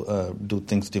also do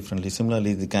things differently.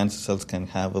 Similarly, the cancer cells can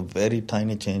have a very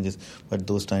tiny changes, but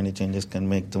those tiny changes can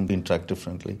make them interact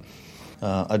differently.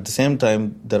 At the same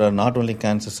time, there are not only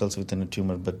cancer cells within a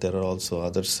tumor, but there are also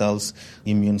other cells,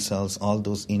 immune cells, all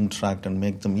those interact and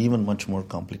make them even much more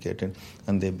complicated,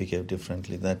 and they behave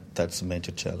differently. That's a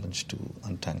major challenge to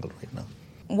untangle right now.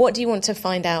 What do you want to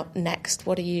find out next?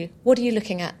 What are you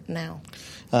looking at now?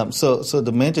 So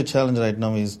the major challenge right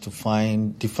now is to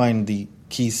define the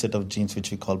key set of genes which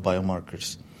we call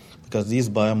biomarkers, because these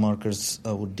biomarkers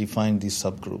would define these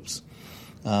subgroups.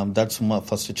 That's my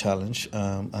first challenge,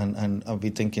 and we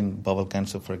think in bowel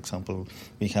cancer, for example,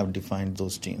 we have defined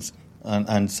those genes.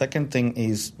 And second thing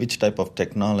is which type of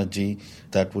technology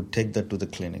that would take that to the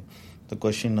clinic. The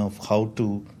question of how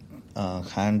to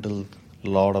handle a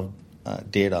lot of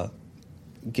data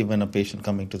given a patient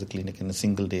coming to the clinic in a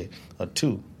single day or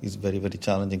two is very, very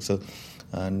challenging. So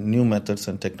new methods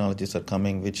and technologies are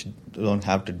coming which don't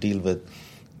have to deal with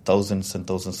thousands and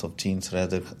thousands of genes,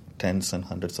 rather tens and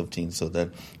hundreds of genes, so that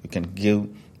we can give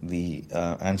the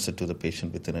answer to the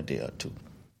patient within a day or two.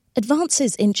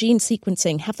 Advances in gene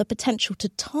sequencing have the potential to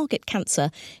target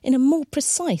cancer in a more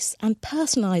precise and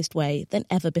personalised way than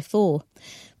ever before.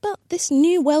 But this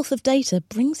new wealth of data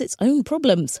brings its own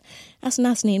problems, as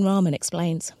Nazneen Rahman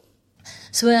explains.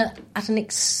 So we're at an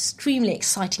extremely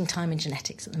exciting time in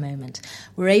genetics at the moment.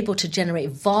 We're able to generate a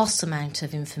vast amount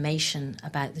of information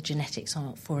about the genetics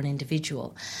for an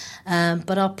individual.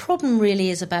 But our problem really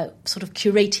is about sort of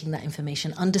curating that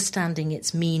information, understanding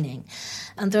its meaning.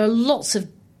 And there are lots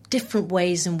of different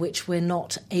ways in which we're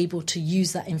not able to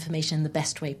use that information in the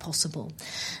best way possible.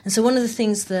 And so one of the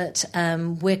things that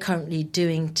we're currently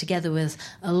doing together with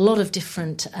a lot of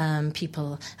different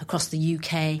people across the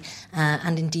UK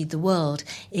and indeed the world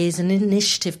is an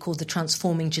initiative called the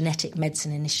Transforming Genetic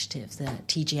Medicine Initiative, the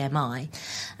TGMI.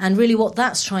 And really what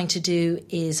that's trying to do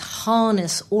is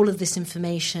harness all of this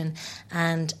information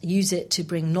and use it to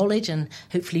bring knowledge and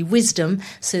hopefully wisdom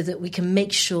so that we can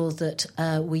make sure that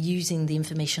we're using the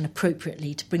information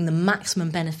appropriately to bring the maximum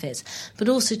benefits, but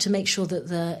also to make sure that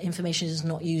the information is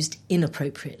not used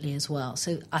inappropriately as well.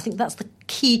 So I think that's the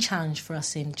key challenge for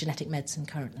us in genetic medicine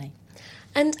currently.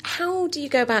 And how do you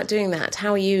go about doing that?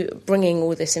 How are you bringing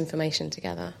all this information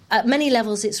together? At many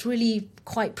levels, it's really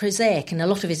quite prosaic, and a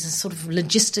lot of it is sort of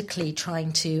logistically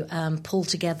trying to pull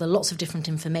together lots of different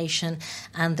information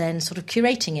and then sort of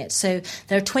curating it. So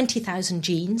there are 20,000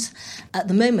 genes. At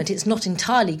the moment, it's not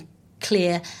entirely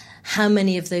clear how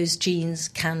many of those genes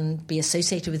can be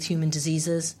associated with human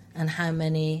diseases and how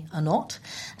many are not.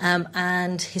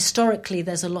 And historically,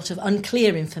 there's a lot of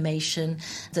unclear information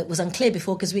that was unclear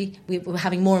before because we were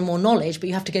having more and more knowledge, but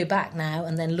you have to go back now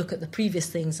and then look at the previous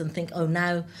things and think, oh,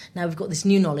 now we've got this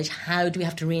new knowledge. How do we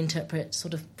have to reinterpret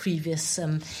sort of previous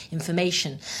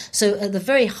information? So at the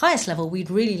very highest level, we'd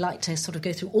really like to sort of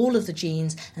go through all of the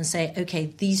genes and say,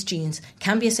 okay, these genes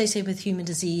can be associated with human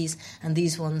disease and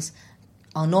these ones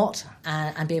are not,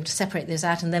 and be able to separate those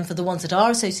out. And then for the ones that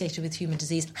are associated with human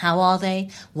disease, how are they?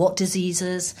 What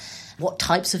diseases? What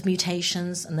types of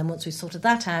mutations? And then once we've sorted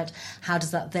that out, how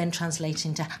does that then translate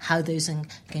into how those are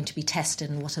going to be tested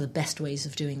and what are the best ways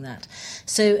of doing that?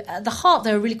 So at the heart,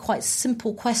 there are really quite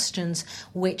simple questions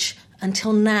which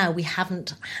until now we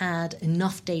haven't had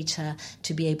enough data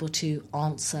to be able to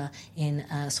answer in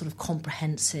a sort of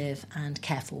comprehensive and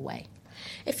careful way.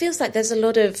 It feels like there's a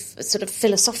lot of sort of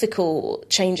philosophical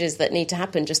changes that need to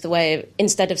happen, just the way of,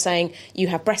 instead of saying you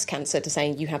have breast cancer, to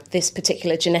saying you have this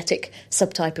particular genetic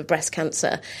subtype of breast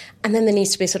cancer. And then there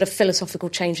needs to be a sort of philosophical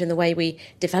change in the way we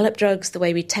develop drugs, the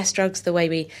way we test drugs, the way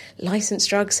we license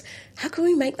drugs. How can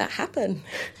we make that happen?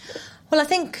 Well, I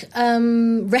think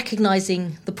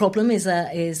recognising the problem is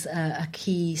a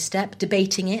key step,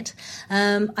 debating it.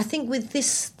 I think with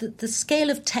this, the scale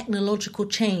of technological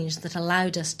change that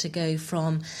allowed us to go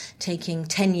from taking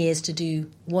 10 years to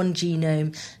do one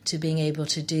genome to being able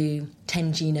to do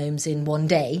 10 genomes in one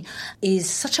day is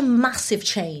such a massive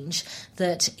change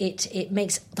that it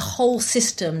makes the whole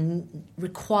system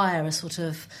require a sort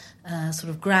of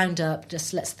ground up,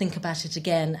 just let's think about it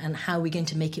again and how we're going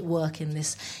to make it work in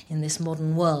this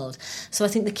modern world. So I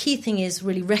think the key thing is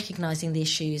really recognising the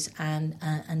issues and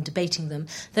debating them.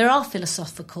 There are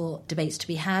philosophical debates to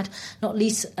be had, not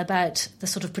least about the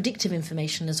sort of predictive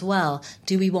information as well.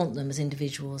 Do we want them as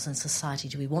individuals and society?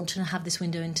 Do we want to have this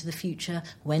window into the future?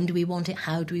 When do we want it?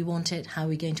 How do we want it? How are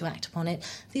we going to act upon it?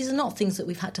 These are not things that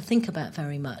we've had to think about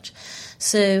very much.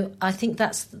 So I think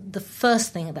that's the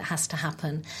first thing that has to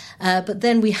happen. But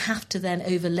then we have to then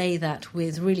overlay that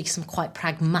with really some quite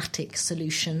pragmatic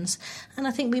solutions. And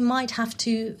I think we might have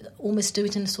to almost do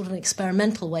it in a sort of an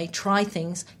experimental way, try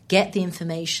things, get the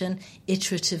information,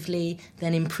 iteratively,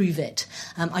 then improve it.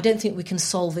 I don't think we can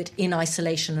solve it in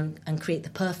isolation and create the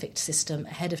perfect system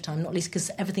ahead of time, not least because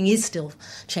everything is still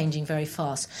changing very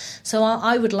fast. So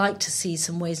I would like to see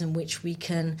some ways in which we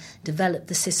can develop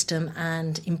the system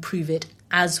and improve it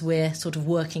as we're sort of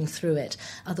working through it.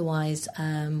 Otherwise,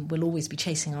 we'll always be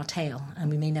chasing our tail and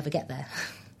we may never get there.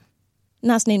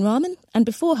 Nazneen Rahman, and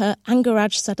before her,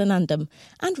 Angaraj Sadanandam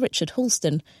and Richard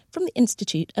Halston from the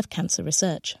Institute of Cancer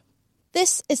Research.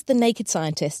 This is The Naked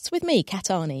Scientists with me, Kat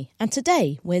Arney, and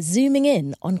today we're zooming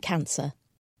in on cancer.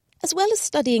 As well as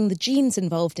studying the genes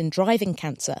involved in driving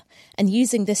cancer and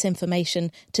using this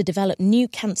information to develop new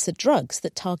cancer drugs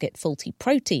that target faulty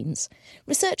proteins,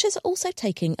 researchers are also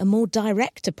taking a more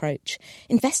direct approach,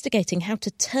 investigating how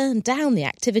to turn down the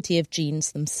activity of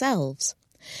genes themselves.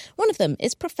 One of them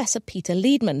is Professor Peter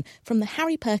Leedman from the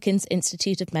Harry Perkins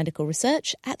Institute of Medical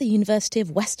Research at the University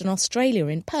of Western Australia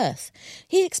in Perth.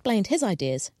 He explained his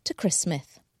ideas to Chris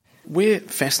Smith. We're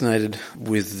fascinated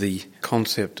with the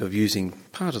concept of using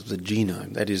part of the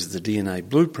genome, that is the DNA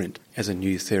blueprint, as a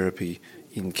new therapy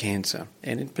in cancer.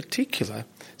 And in particular,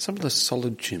 some of the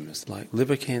solid tumours like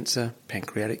liver cancer,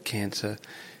 pancreatic cancer,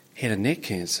 head and neck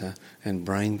cancer and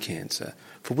brain cancer,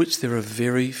 for which there are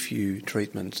very few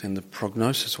treatments and the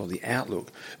prognosis or the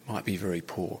outlook might be very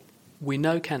poor. We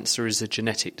know cancer is a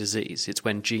genetic disease. It's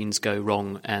when genes go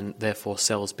wrong and therefore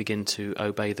cells begin to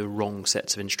obey the wrong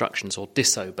sets of instructions or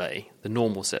disobey the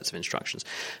normal sets of instructions.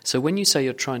 So when you say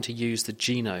you're trying to use the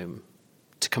genome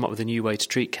to come up with a new way to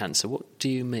treat cancer, what do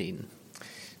you mean?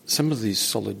 Some of these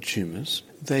solid tumours,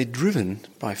 they're driven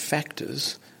by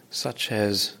factors such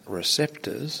as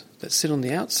receptors that sit on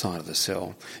the outside of the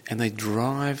cell, and they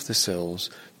drive the cells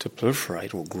to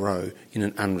proliferate or grow in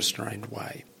an unrestrained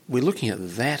way. We're looking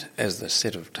at that as the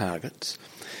set of targets.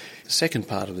 The second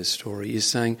part of this story is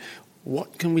saying,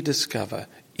 what can we discover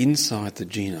inside the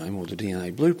genome or the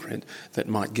DNA blueprint that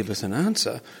might give us an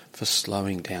answer for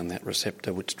slowing down that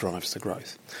receptor which drives the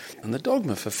growth? And the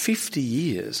dogma for 50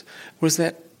 years was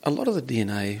that a lot of the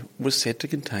DNA was said to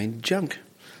contain junk.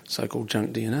 so-called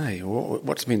junk DNA.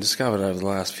 What's been discovered over the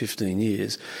last 15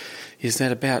 years is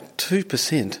that about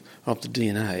 2% of the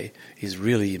DNA is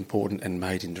really important and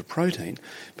made into protein,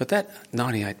 but that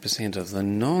 98% of the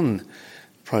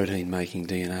non-protein-making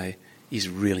DNA is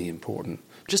really important.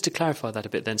 Just to clarify that a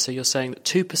bit then, so you're saying that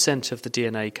 2% of the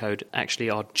DNA code actually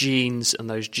are genes, and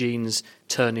those genes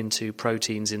turn into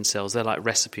proteins in cells. They're like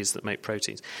recipes that make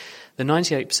proteins. The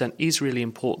 98% is really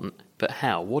important, but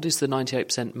how? What is the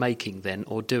 98% making then,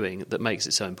 or doing, that makes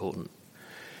it so important?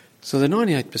 So the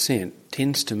 98%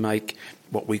 tends to make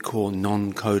what we call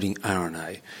non-coding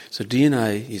RNA. So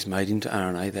DNA is made into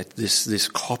RNA, that this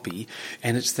copy,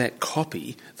 and it's that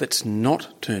copy that's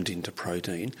not turned into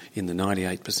protein in the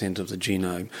 98% of the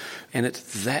genome, and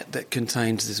it's that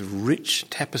contains this rich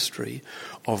tapestry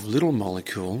of little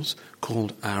molecules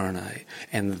called RNA.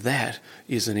 And that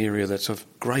is an area that's of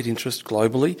great interest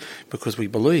globally, because we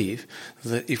believe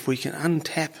that if we can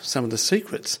untap some of the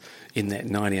secrets in that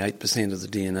 98% of the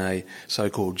DNA,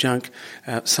 so-called junk,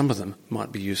 some of them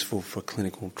might be useful for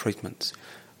clinical treatments.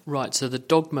 Right, so the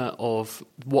dogma of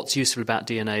what's useful about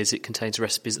DNA is it contains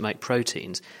recipes that make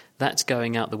proteins, that's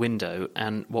going out the window,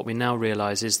 and what we now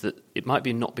realise is that it might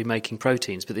not be making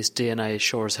proteins, but this DNA is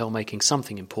sure as hell making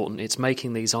something important. It's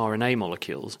making these RNA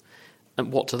molecules.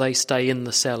 And what do they stay in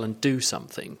the cell and do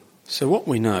something? So what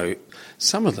we know,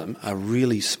 some of them are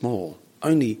really small,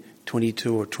 only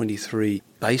 22 or 23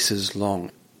 bases long.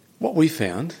 What we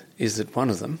found is that one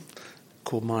of them,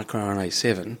 called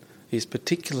microRNA-7, is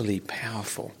particularly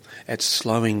powerful at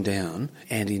slowing down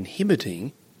and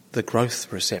inhibiting the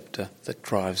growth receptor that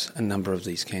drives a number of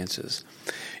these cancers.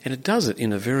 And it does it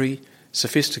in a very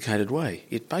sophisticated way.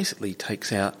 It basically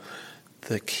takes out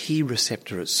the key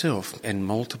receptor itself and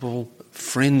multiple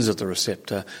friends of the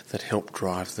receptor that help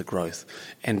drive the growth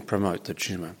and promote the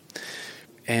tumour.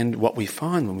 And what we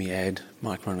find when we add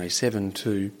microRNA-7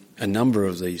 to a number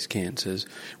of these cancers,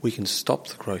 we can stop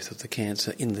the growth of the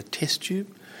cancer in the test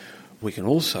tube. We can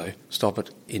also stop it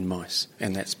in mice,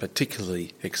 and that's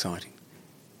particularly exciting.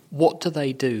 What do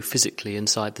they do physically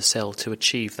inside the cell to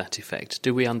achieve that effect?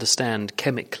 Do we understand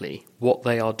chemically what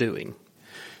they are doing?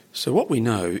 So what we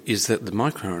know is that the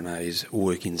microRNAs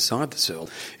work inside the cell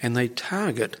and they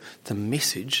target the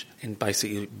message and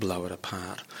basically blow it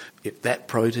apart. If that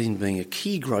protein being a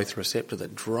key growth receptor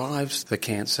that drives the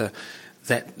cancer,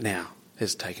 that now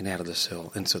is taken out of the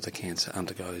cell, and so the cancer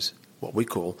undergoes what we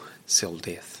call cell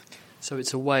death. So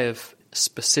it's a way of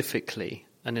specifically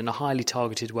and in a highly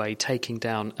targeted way taking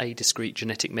down a discrete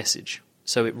genetic message.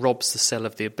 So it robs the cell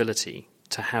of the ability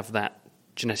to have that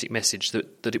genetic message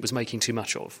that it was making too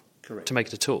much of. Correct. To make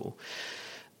it at all.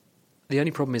 The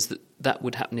only problem is that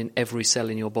would happen in every cell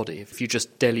in your body. If you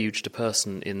just deluged a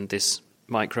person in this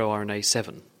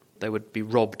microRNA-7, they would be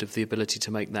robbed of the ability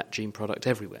to make that gene product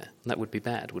everywhere. And that would be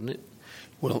bad, wouldn't it?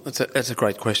 Well, that's a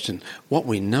great question. What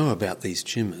we know about these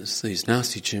tumours, these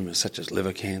nasty tumours such as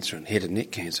liver cancer and head and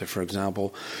neck cancer, for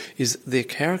example, is they're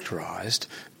characterised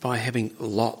by having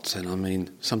lots, and I mean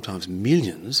sometimes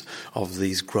millions, of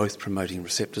these growth-promoting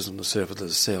receptors on the surface of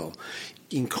the cell,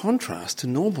 in contrast to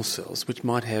normal cells, which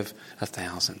might have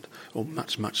 1,000 or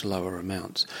much, much lower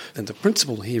amounts. And the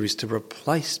principle here is to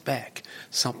replace back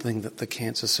something that the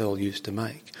cancer cell used to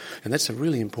make. And that's a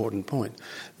really important point.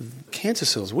 Cancer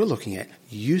cells we're looking at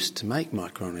used to make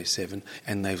microRNA-7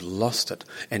 and they've lost it.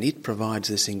 And it provides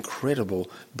this incredible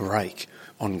brake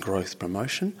on growth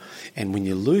promotion. And when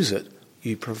you lose it,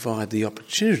 you provide the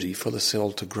opportunity for the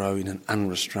cell to grow in an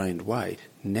unrestrained way.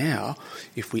 Now,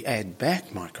 if we add back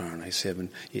microRNA-7,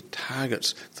 it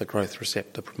targets the growth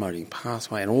receptor promoting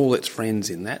pathway and all its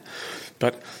friends in that,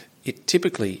 but it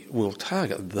typically will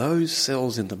target those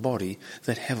cells in the body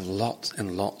that have lots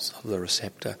and lots of the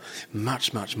receptor,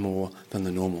 much, much more than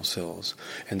the normal cells.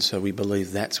 And so we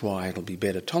believe that's why it'll be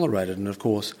better tolerated and, of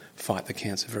course, fight the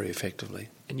cancer very effectively.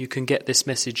 And you can get this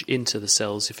message into the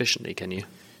cells efficiently, can you?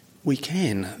 We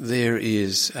can. There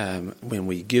is, when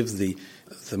we give the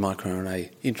microRNA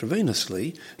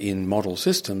intravenously in model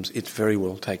systems, it's very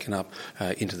well taken up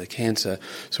into the cancer.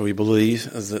 So we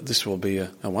believe that this will be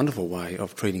a wonderful way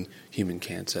of treating human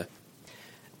cancer.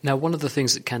 Now, one of the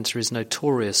things that cancer is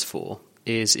notorious for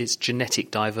is its genetic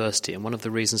diversity, and one of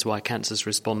the reasons why cancers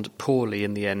respond poorly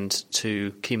in the end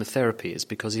to chemotherapy is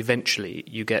because eventually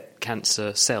you get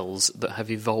cancer cells that have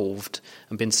evolved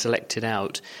and been selected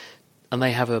out, and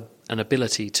they have an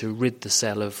ability to rid the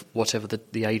cell of whatever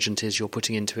the agent is you're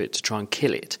putting into it to try and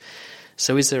kill it.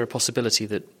 So is there a possibility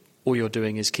that all you're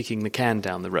doing is kicking the can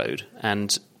down the road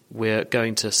and we're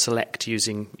going to select,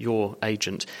 using your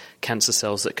agent, cancer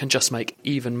cells that can just make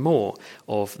even more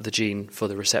of the gene for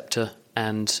the receptor,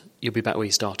 and you'll be back where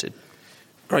you started?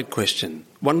 Great question.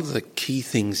 One of the key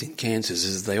things in cancers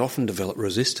is they often develop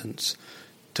resistance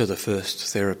to the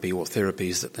first therapy or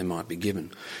therapies that they might be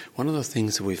given. One of the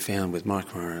things that we've found with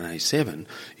microRNA-7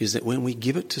 is that when we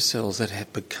give it to cells that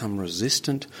have become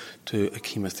resistant to a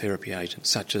chemotherapy agent,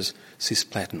 such as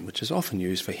cisplatin, which is often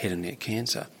used for head and neck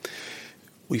cancer,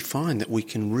 we find that we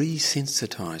can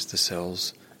resensitise the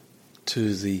cells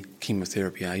to the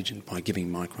chemotherapy agent by giving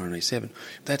microRNA-7.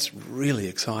 That's really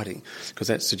exciting because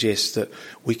that suggests that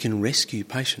we can rescue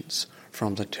patients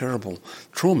from the terrible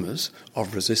traumas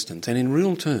of resistance. And in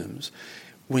real terms,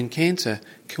 when cancer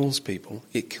kills people,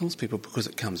 it kills people because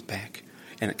it comes back.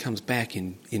 And it comes back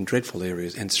in dreadful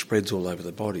areas and spreads all over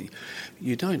the body.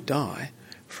 You don't die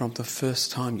from the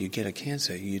first time you get a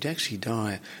cancer. You'd actually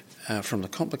die from the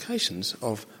complications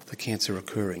of the cancer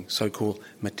occurring, so-called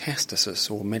metastasis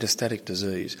or metastatic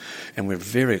disease. And we're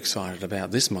very excited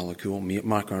about this molecule,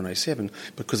 microRNA-7,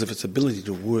 because of its ability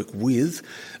to work with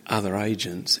other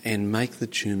agents and make the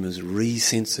tumours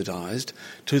resensitised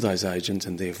to those agents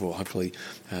and therefore hopefully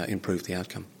improve the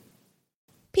outcome.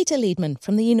 Peter Leedman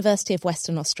from the University of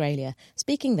Western Australia,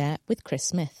 speaking there with Chris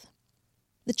Smith.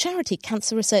 The charity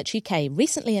Cancer Research UK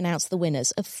recently announced the winners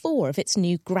of 4 of its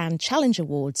new Grand Challenge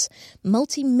Awards,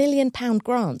 multi-million-pound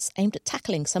grants aimed at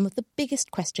tackling some of the biggest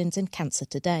questions in cancer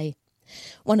today.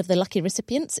 One of the lucky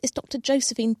recipients is Dr.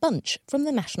 Josephine Bunch from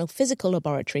the National Physical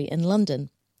Laboratory in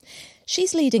London.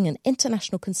 She's leading an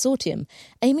international consortium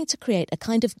aiming to create a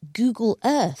kind of Google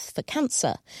Earth for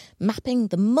cancer, mapping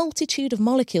the multitude of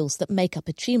molecules that make up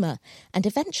a tumour and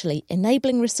eventually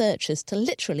enabling researchers to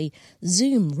literally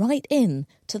zoom right in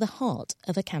to the heart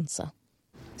of a cancer.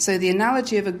 So the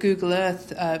analogy of a Google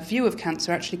Earth view of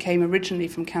cancer actually came originally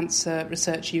from Cancer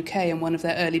Research UK and one of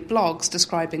their early blogs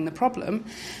describing the problem.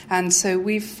 And so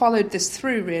we've followed this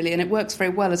through, really, and it works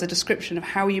very well as a description of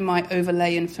how you might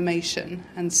overlay information.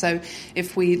 And so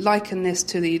if we liken this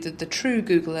to the true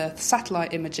Google Earth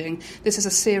satellite imaging, this is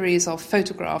a series of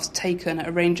photographs taken at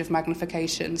a range of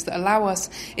magnifications that allow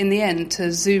us, in the end,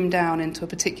 to zoom down into a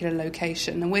particular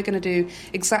location. And we're going to do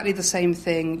exactly the same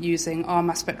thing using our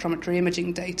mass spectrometry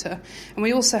imaging data. And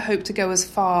we also hope to go as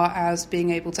far as being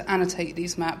able to annotate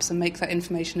these maps and make that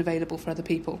information available for other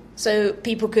people. So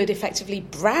people could effectively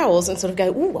browse and sort of go,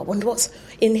 ooh, I wonder what's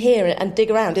in here, and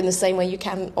dig around in the same way you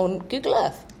can on Google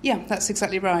Earth. Yeah, that's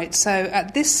exactly right. So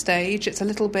at this stage, it's a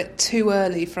little bit too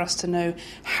early for us to know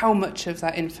how much of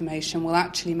that information will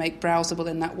actually make browsable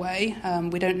in that way.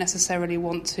 We don't necessarily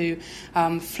want to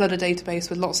flood a database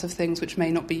with lots of things which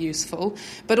may not be useful,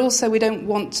 but also we don't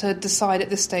want to decide at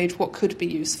this stage what could be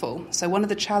useful. So one of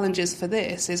the challenges for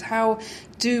this is how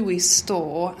do we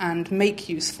store and make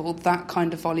useful that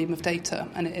kind of volume of data?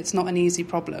 And it's not an easy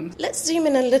problem. Let's zoom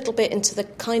in a little bit into the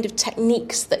kind of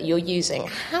techniques that you're using.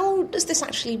 How does this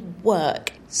actually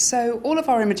work? So all of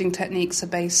our imaging techniques are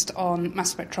based on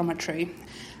mass spectrometry.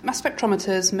 Mass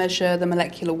spectrometers measure the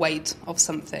molecular weight of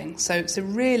something. So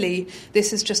really,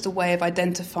 this is just a way of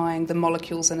identifying the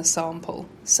molecules in a sample.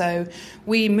 So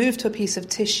we move to a piece of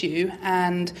tissue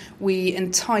and we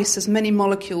entice as many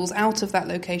molecules out of that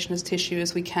location as tissue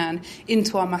as we can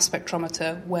into our mass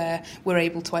spectrometer where we're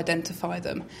able to identify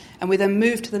them. And we then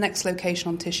move to the next location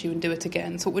on tissue and do it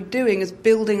again. So what we're doing is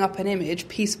building up an image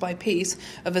piece by piece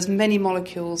of as many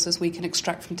molecules as we can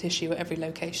extract from tissue at every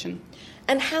location.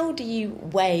 And how do you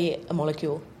weigh a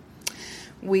molecule?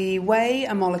 We weigh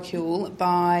a molecule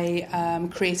by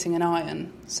creating an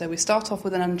ion. So we start off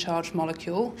with an uncharged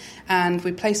molecule and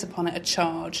we place upon it a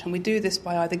charge. And we do this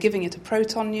by either giving it a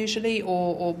proton usually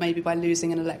or maybe by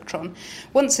losing an electron.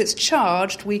 Once it's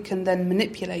charged, we can then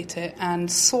manipulate it and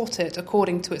sort it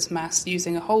according to its mass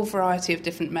using a whole variety of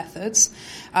different methods.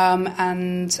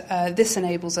 This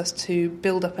enables us to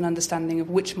build up an understanding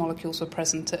of which molecules were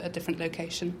present at a different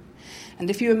location. And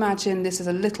if you imagine this is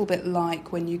a little bit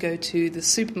like when you go to the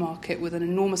supermarket with an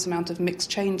enormous amount of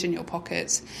mixed change in your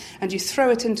pockets and you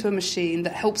throw it into a machine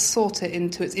that helps sort it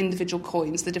into its individual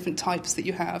coins, the different types that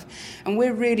you have. And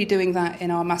we're really doing that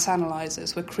in our mass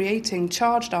analyzers. We're creating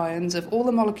charged ions of all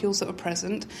the molecules that were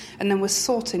present and then we're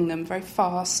sorting them very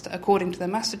fast according to their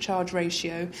mass to charge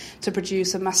ratio to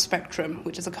produce a mass spectrum,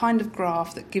 which is a kind of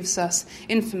graph that gives us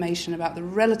information about the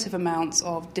relative amounts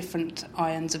of different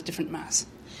ions of different mass.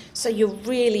 So you're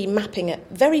really mapping at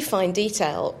very fine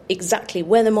detail exactly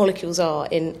where the molecules are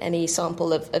in any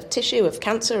sample of tissue, of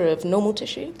cancer, of normal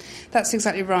tissue? That's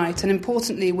exactly right. And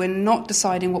importantly, we're not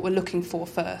deciding what we're looking for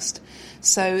first.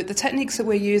 So the techniques that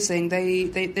we're using,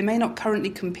 they may not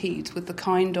currently compete with the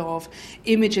kind of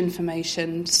image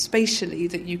information spatially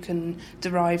that you can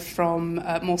derive from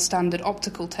more standard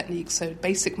optical techniques. So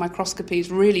basic microscopy is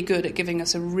really good at giving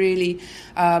us a really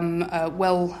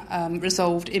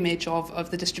well-resolved image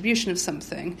of the distribution of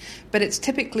something. But it's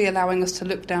typically allowing us to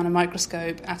look down a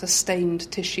microscope at a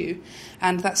stained tissue.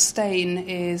 And that stain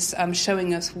is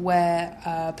showing us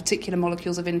where particular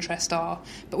molecules of interest are.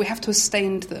 But we have to have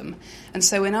stained them. And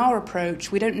so in our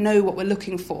approach, we don't know what we're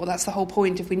looking for. That's the whole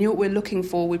point. If we knew what we're looking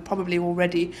for, we'd probably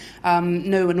already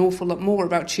know an awful lot more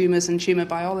about tumours and tumour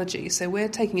biology. So we're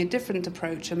taking a different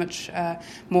approach, a much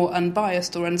more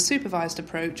unbiased or unsupervised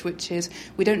approach, which is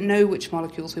we don't know which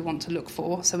molecules we want to look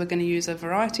for. So we're going to use a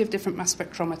variety of different mass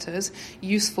spectrometers,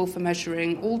 useful for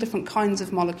measuring all different kinds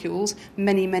of molecules,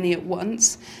 many at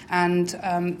once. And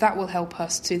that will help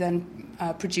us to then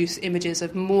produce images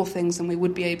of more things than we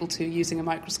would be able to using a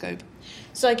microscope.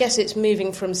 So I guess it's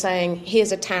moving from saying,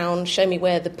 here's a town, show me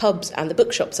where the pubs and the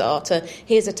bookshops are, to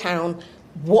here's a town,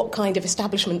 what kind of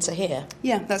establishments are here?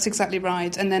 Yeah, that's exactly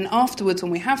right. And then afterwards,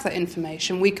 when we have that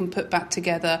information, we can put back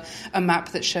together a map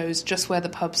that shows just where the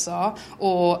pubs are,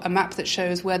 or a map that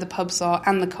shows where the pubs are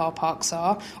and the car parks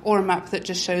are, or a map that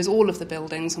just shows all of the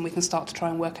buildings, and we can start to try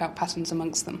and work out patterns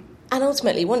amongst them. And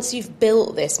ultimately, once you've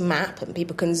built this map and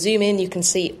people can zoom in, you can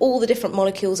see all the different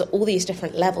molecules at all these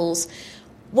different levels,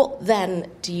 what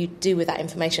then do you do with that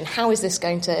information? How is this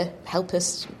going to help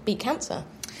us beat cancer?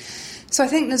 So I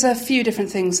think there's a few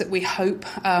different things that we hope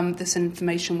this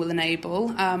information will enable.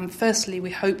 Firstly,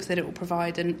 we hope that it will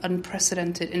provide an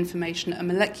unprecedented information at a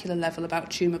molecular level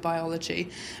about tumour biology.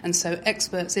 And so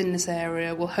experts in this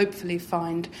area will hopefully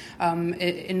find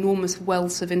enormous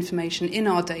wealths of information in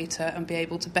our data and be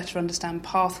able to better understand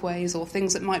pathways or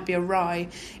things that might be awry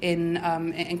in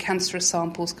cancerous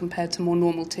samples compared to more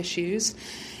normal tissues.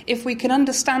 If we can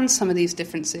understand some of these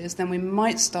differences, then we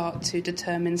might start to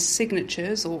determine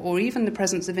signatures or even the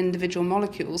presence of individual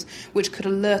molecules which could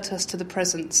alert us to the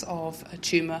presence of a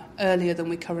tumour earlier than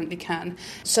we currently can.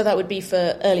 So that would be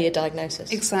for earlier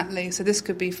diagnosis? Exactly. So this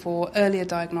could be for earlier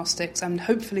diagnostics and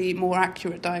hopefully more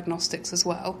accurate diagnostics as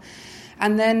well.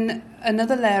 And then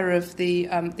another layer of the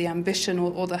ambition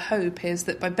or the hope is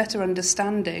that by better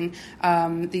understanding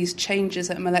these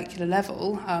changes at a molecular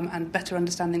level and better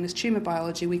understanding this tumour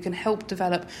biology, we can help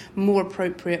develop more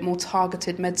appropriate, more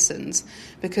targeted medicines.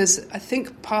 Because I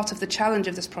think part of the challenge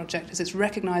of this project is it's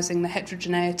recognising the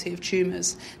heterogeneity of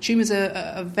tumours. Tumours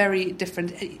are very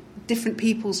different. Different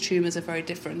people's tumours are very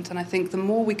different, and I think the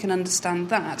more we can understand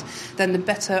that, then the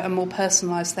better and more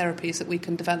personalised therapies that we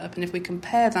can develop. And if we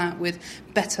compare that with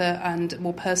better and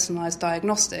more personalised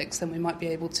diagnostics, then we might be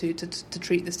able to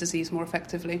treat this disease more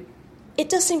effectively. It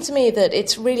does seem to me that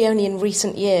it's really only in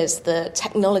recent years the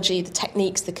technology, the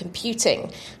techniques, the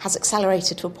computing has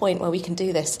accelerated to a point where we can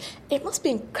do this. It must be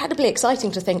incredibly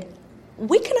exciting to think,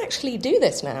 we can actually do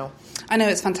this now. I know,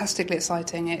 it's fantastically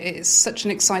exciting. It's such an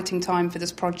exciting time for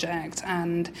this project,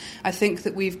 and I think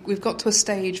that we've got to a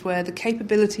stage where the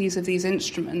capabilities of these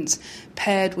instruments,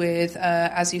 paired with,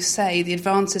 as you say, the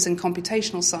advances in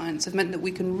computational science, have meant that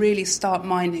we can really start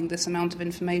mining this amount of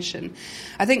information.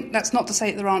 I think that's not to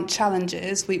say that there aren't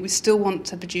challenges. We still want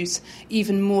to produce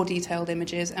even more detailed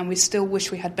images, and we still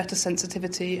wish we had better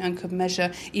sensitivity and could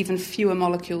measure even fewer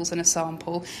molecules in a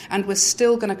sample, and we're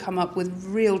still going to come up with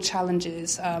real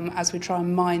challenges as we try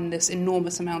and mine this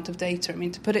enormous amount of data. I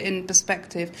mean, to put it in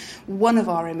perspective, one of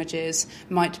our images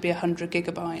might be 100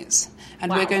 gigabytes, and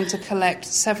wow. We're going to collect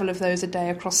several of those a day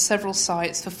across several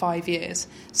sites for 5 years.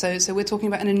 So we're talking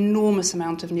about an enormous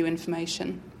amount of new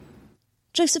information.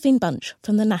 Josephine Bunch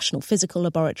from the National Physical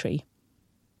Laboratory.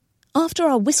 After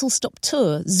our whistle-stop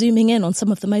tour, zooming in on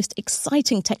some of the most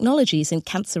exciting technologies in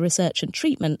cancer research and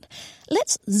treatment,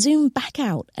 let's zoom back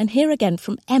out and hear again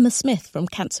from Emma Smith from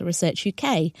Cancer Research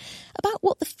UK about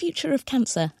what the future of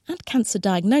cancer and cancer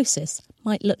diagnosis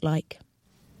might look like.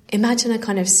 Imagine a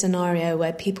kind of scenario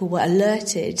where people were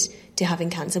alerted to having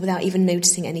cancer without even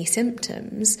noticing any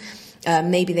symptoms.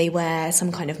 Maybe they wear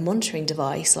some kind of monitoring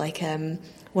device, like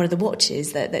one of the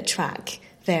watches that track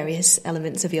various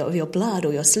elements of your blood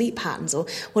or your sleep patterns. Or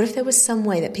what if there was some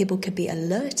way that people could be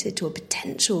alerted to a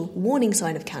potential warning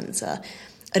sign of cancer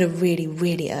at a really,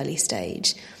 really early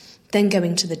stage? Then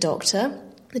going to the doctor,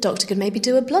 The doctor could maybe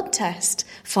do a blood test,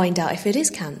 find out if it is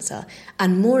cancer,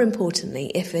 and more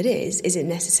importantly, if it is it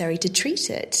necessary to treat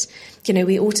it?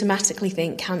 We automatically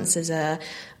think cancer's a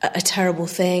terrible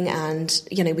thing and,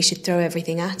 we should throw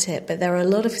everything at it. But there are a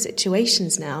lot of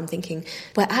situations now, I'm thinking,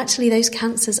 where actually those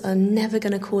cancers are never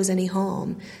going to cause any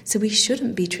harm. So we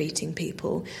shouldn't be treating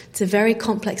people. It's a very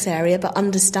complex area, but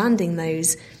understanding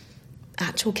those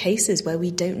actual cases where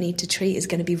we don't need to treat is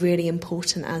going to be really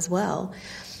important as well.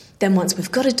 Then once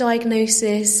we've got a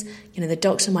diagnosis, the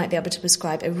doctor might be able to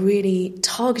prescribe a really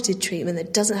targeted treatment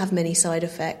that doesn't have many side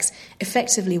effects,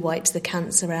 effectively wipes the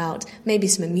cancer out, maybe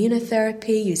some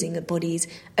immunotherapy using the body's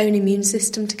own immune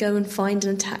system to go and find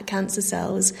and attack cancer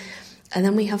cells. And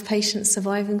then we have patients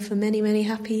surviving for many, many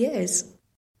happy years.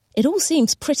 It all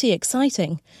seems pretty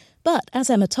exciting, but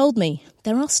as Emma told me,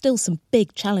 there are still some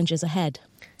big challenges ahead.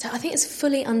 So I think it's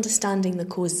fully understanding the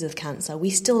causes of cancer.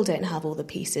 We still don't have all the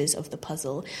pieces of the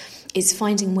puzzle. It's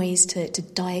finding ways to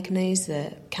diagnose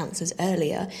the cancers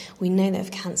earlier. We know that if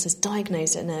cancer's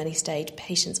diagnosed at an early stage,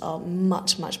 patients are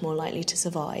much, much more likely to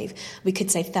survive. We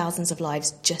could save thousands of lives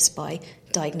just by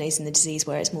diagnosing the disease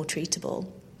where it's more treatable.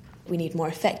 We need more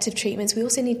effective treatments. We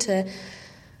also need to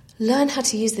learn how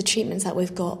to use the treatments that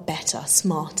we've got better,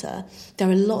 smarter. There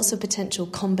are lots of potential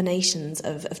combinations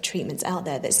of treatments out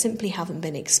there that simply haven't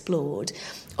been explored.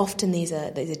 Often these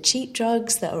are cheap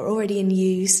drugs that are already in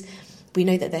use. We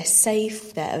know that they're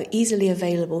safe, they're easily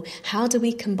available. How do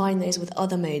we combine those with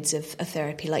other modes of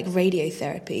therapy, like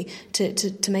radiotherapy,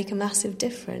 to make a massive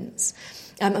difference?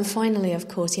 And finally, of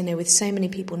course, with so many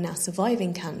people now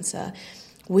surviving cancer,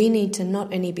 we need to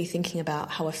not only be thinking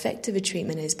about how effective a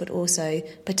treatment is, but also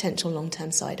potential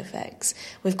long-term side effects.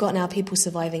 We've got now people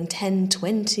surviving 10,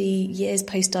 20 years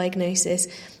post-diagnosis,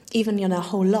 even their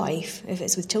whole life, if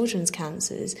it's with children's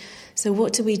cancers. So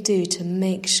what do we do to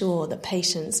make sure that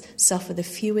patients suffer the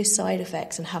fewest side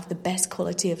effects and have the best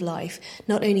quality of life,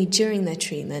 not only during their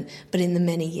treatment, but in the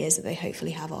many years that they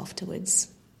hopefully have afterwards?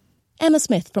 Emma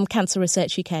Smith from Cancer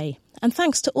Research UK. And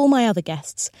thanks to all my other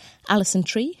guests, Alison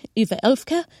Tree, Uwe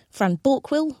Elfke, Fran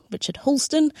Borkwill, Richard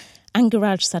Halston,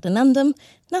 Angaraj Sadanandam,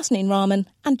 Nazneen Rahman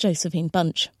and Josephine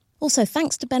Bunch. Also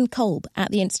thanks to Ben Kolb at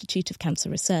the Institute of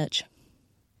Cancer Research.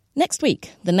 Next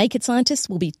week, the Naked Scientists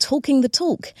will be talking the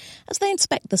talk as they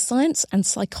inspect the science and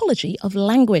psychology of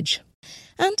language.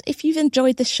 And if you've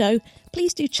enjoyed this show,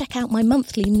 please do check out my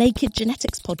monthly Naked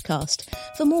Genetics podcast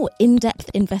for more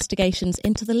in-depth investigations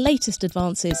into the latest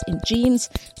advances in genes,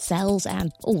 cells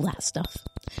and all that stuff.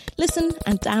 Listen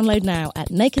and download now at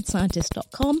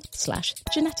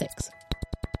nakedscientist.com/genetics.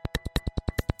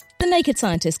 The Naked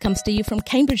Scientist comes to you from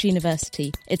Cambridge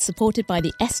University. It's supported by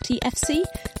the STFC,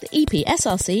 the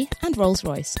EPSRC and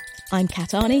Rolls-Royce. I'm Kat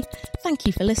Arney. Thank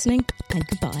you for listening and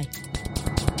goodbye.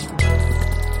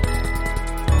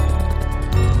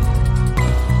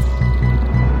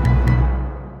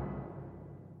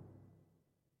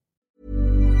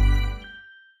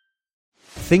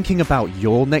 Thinking about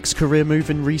your next career move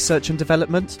in research and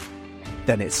development?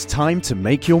 Then it's time to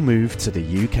make your move to the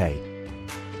UK.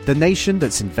 The nation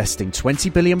that's investing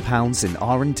 £20 billion in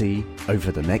R&D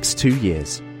over the next 2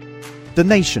 years. The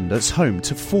nation that's home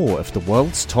to 4 of the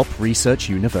world's top research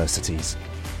universities.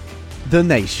 The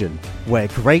nation where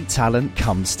great talent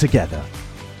comes together.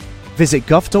 Visit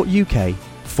gov.uk/great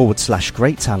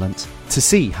talent to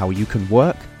see how you can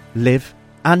work, live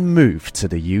and move to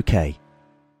the UK.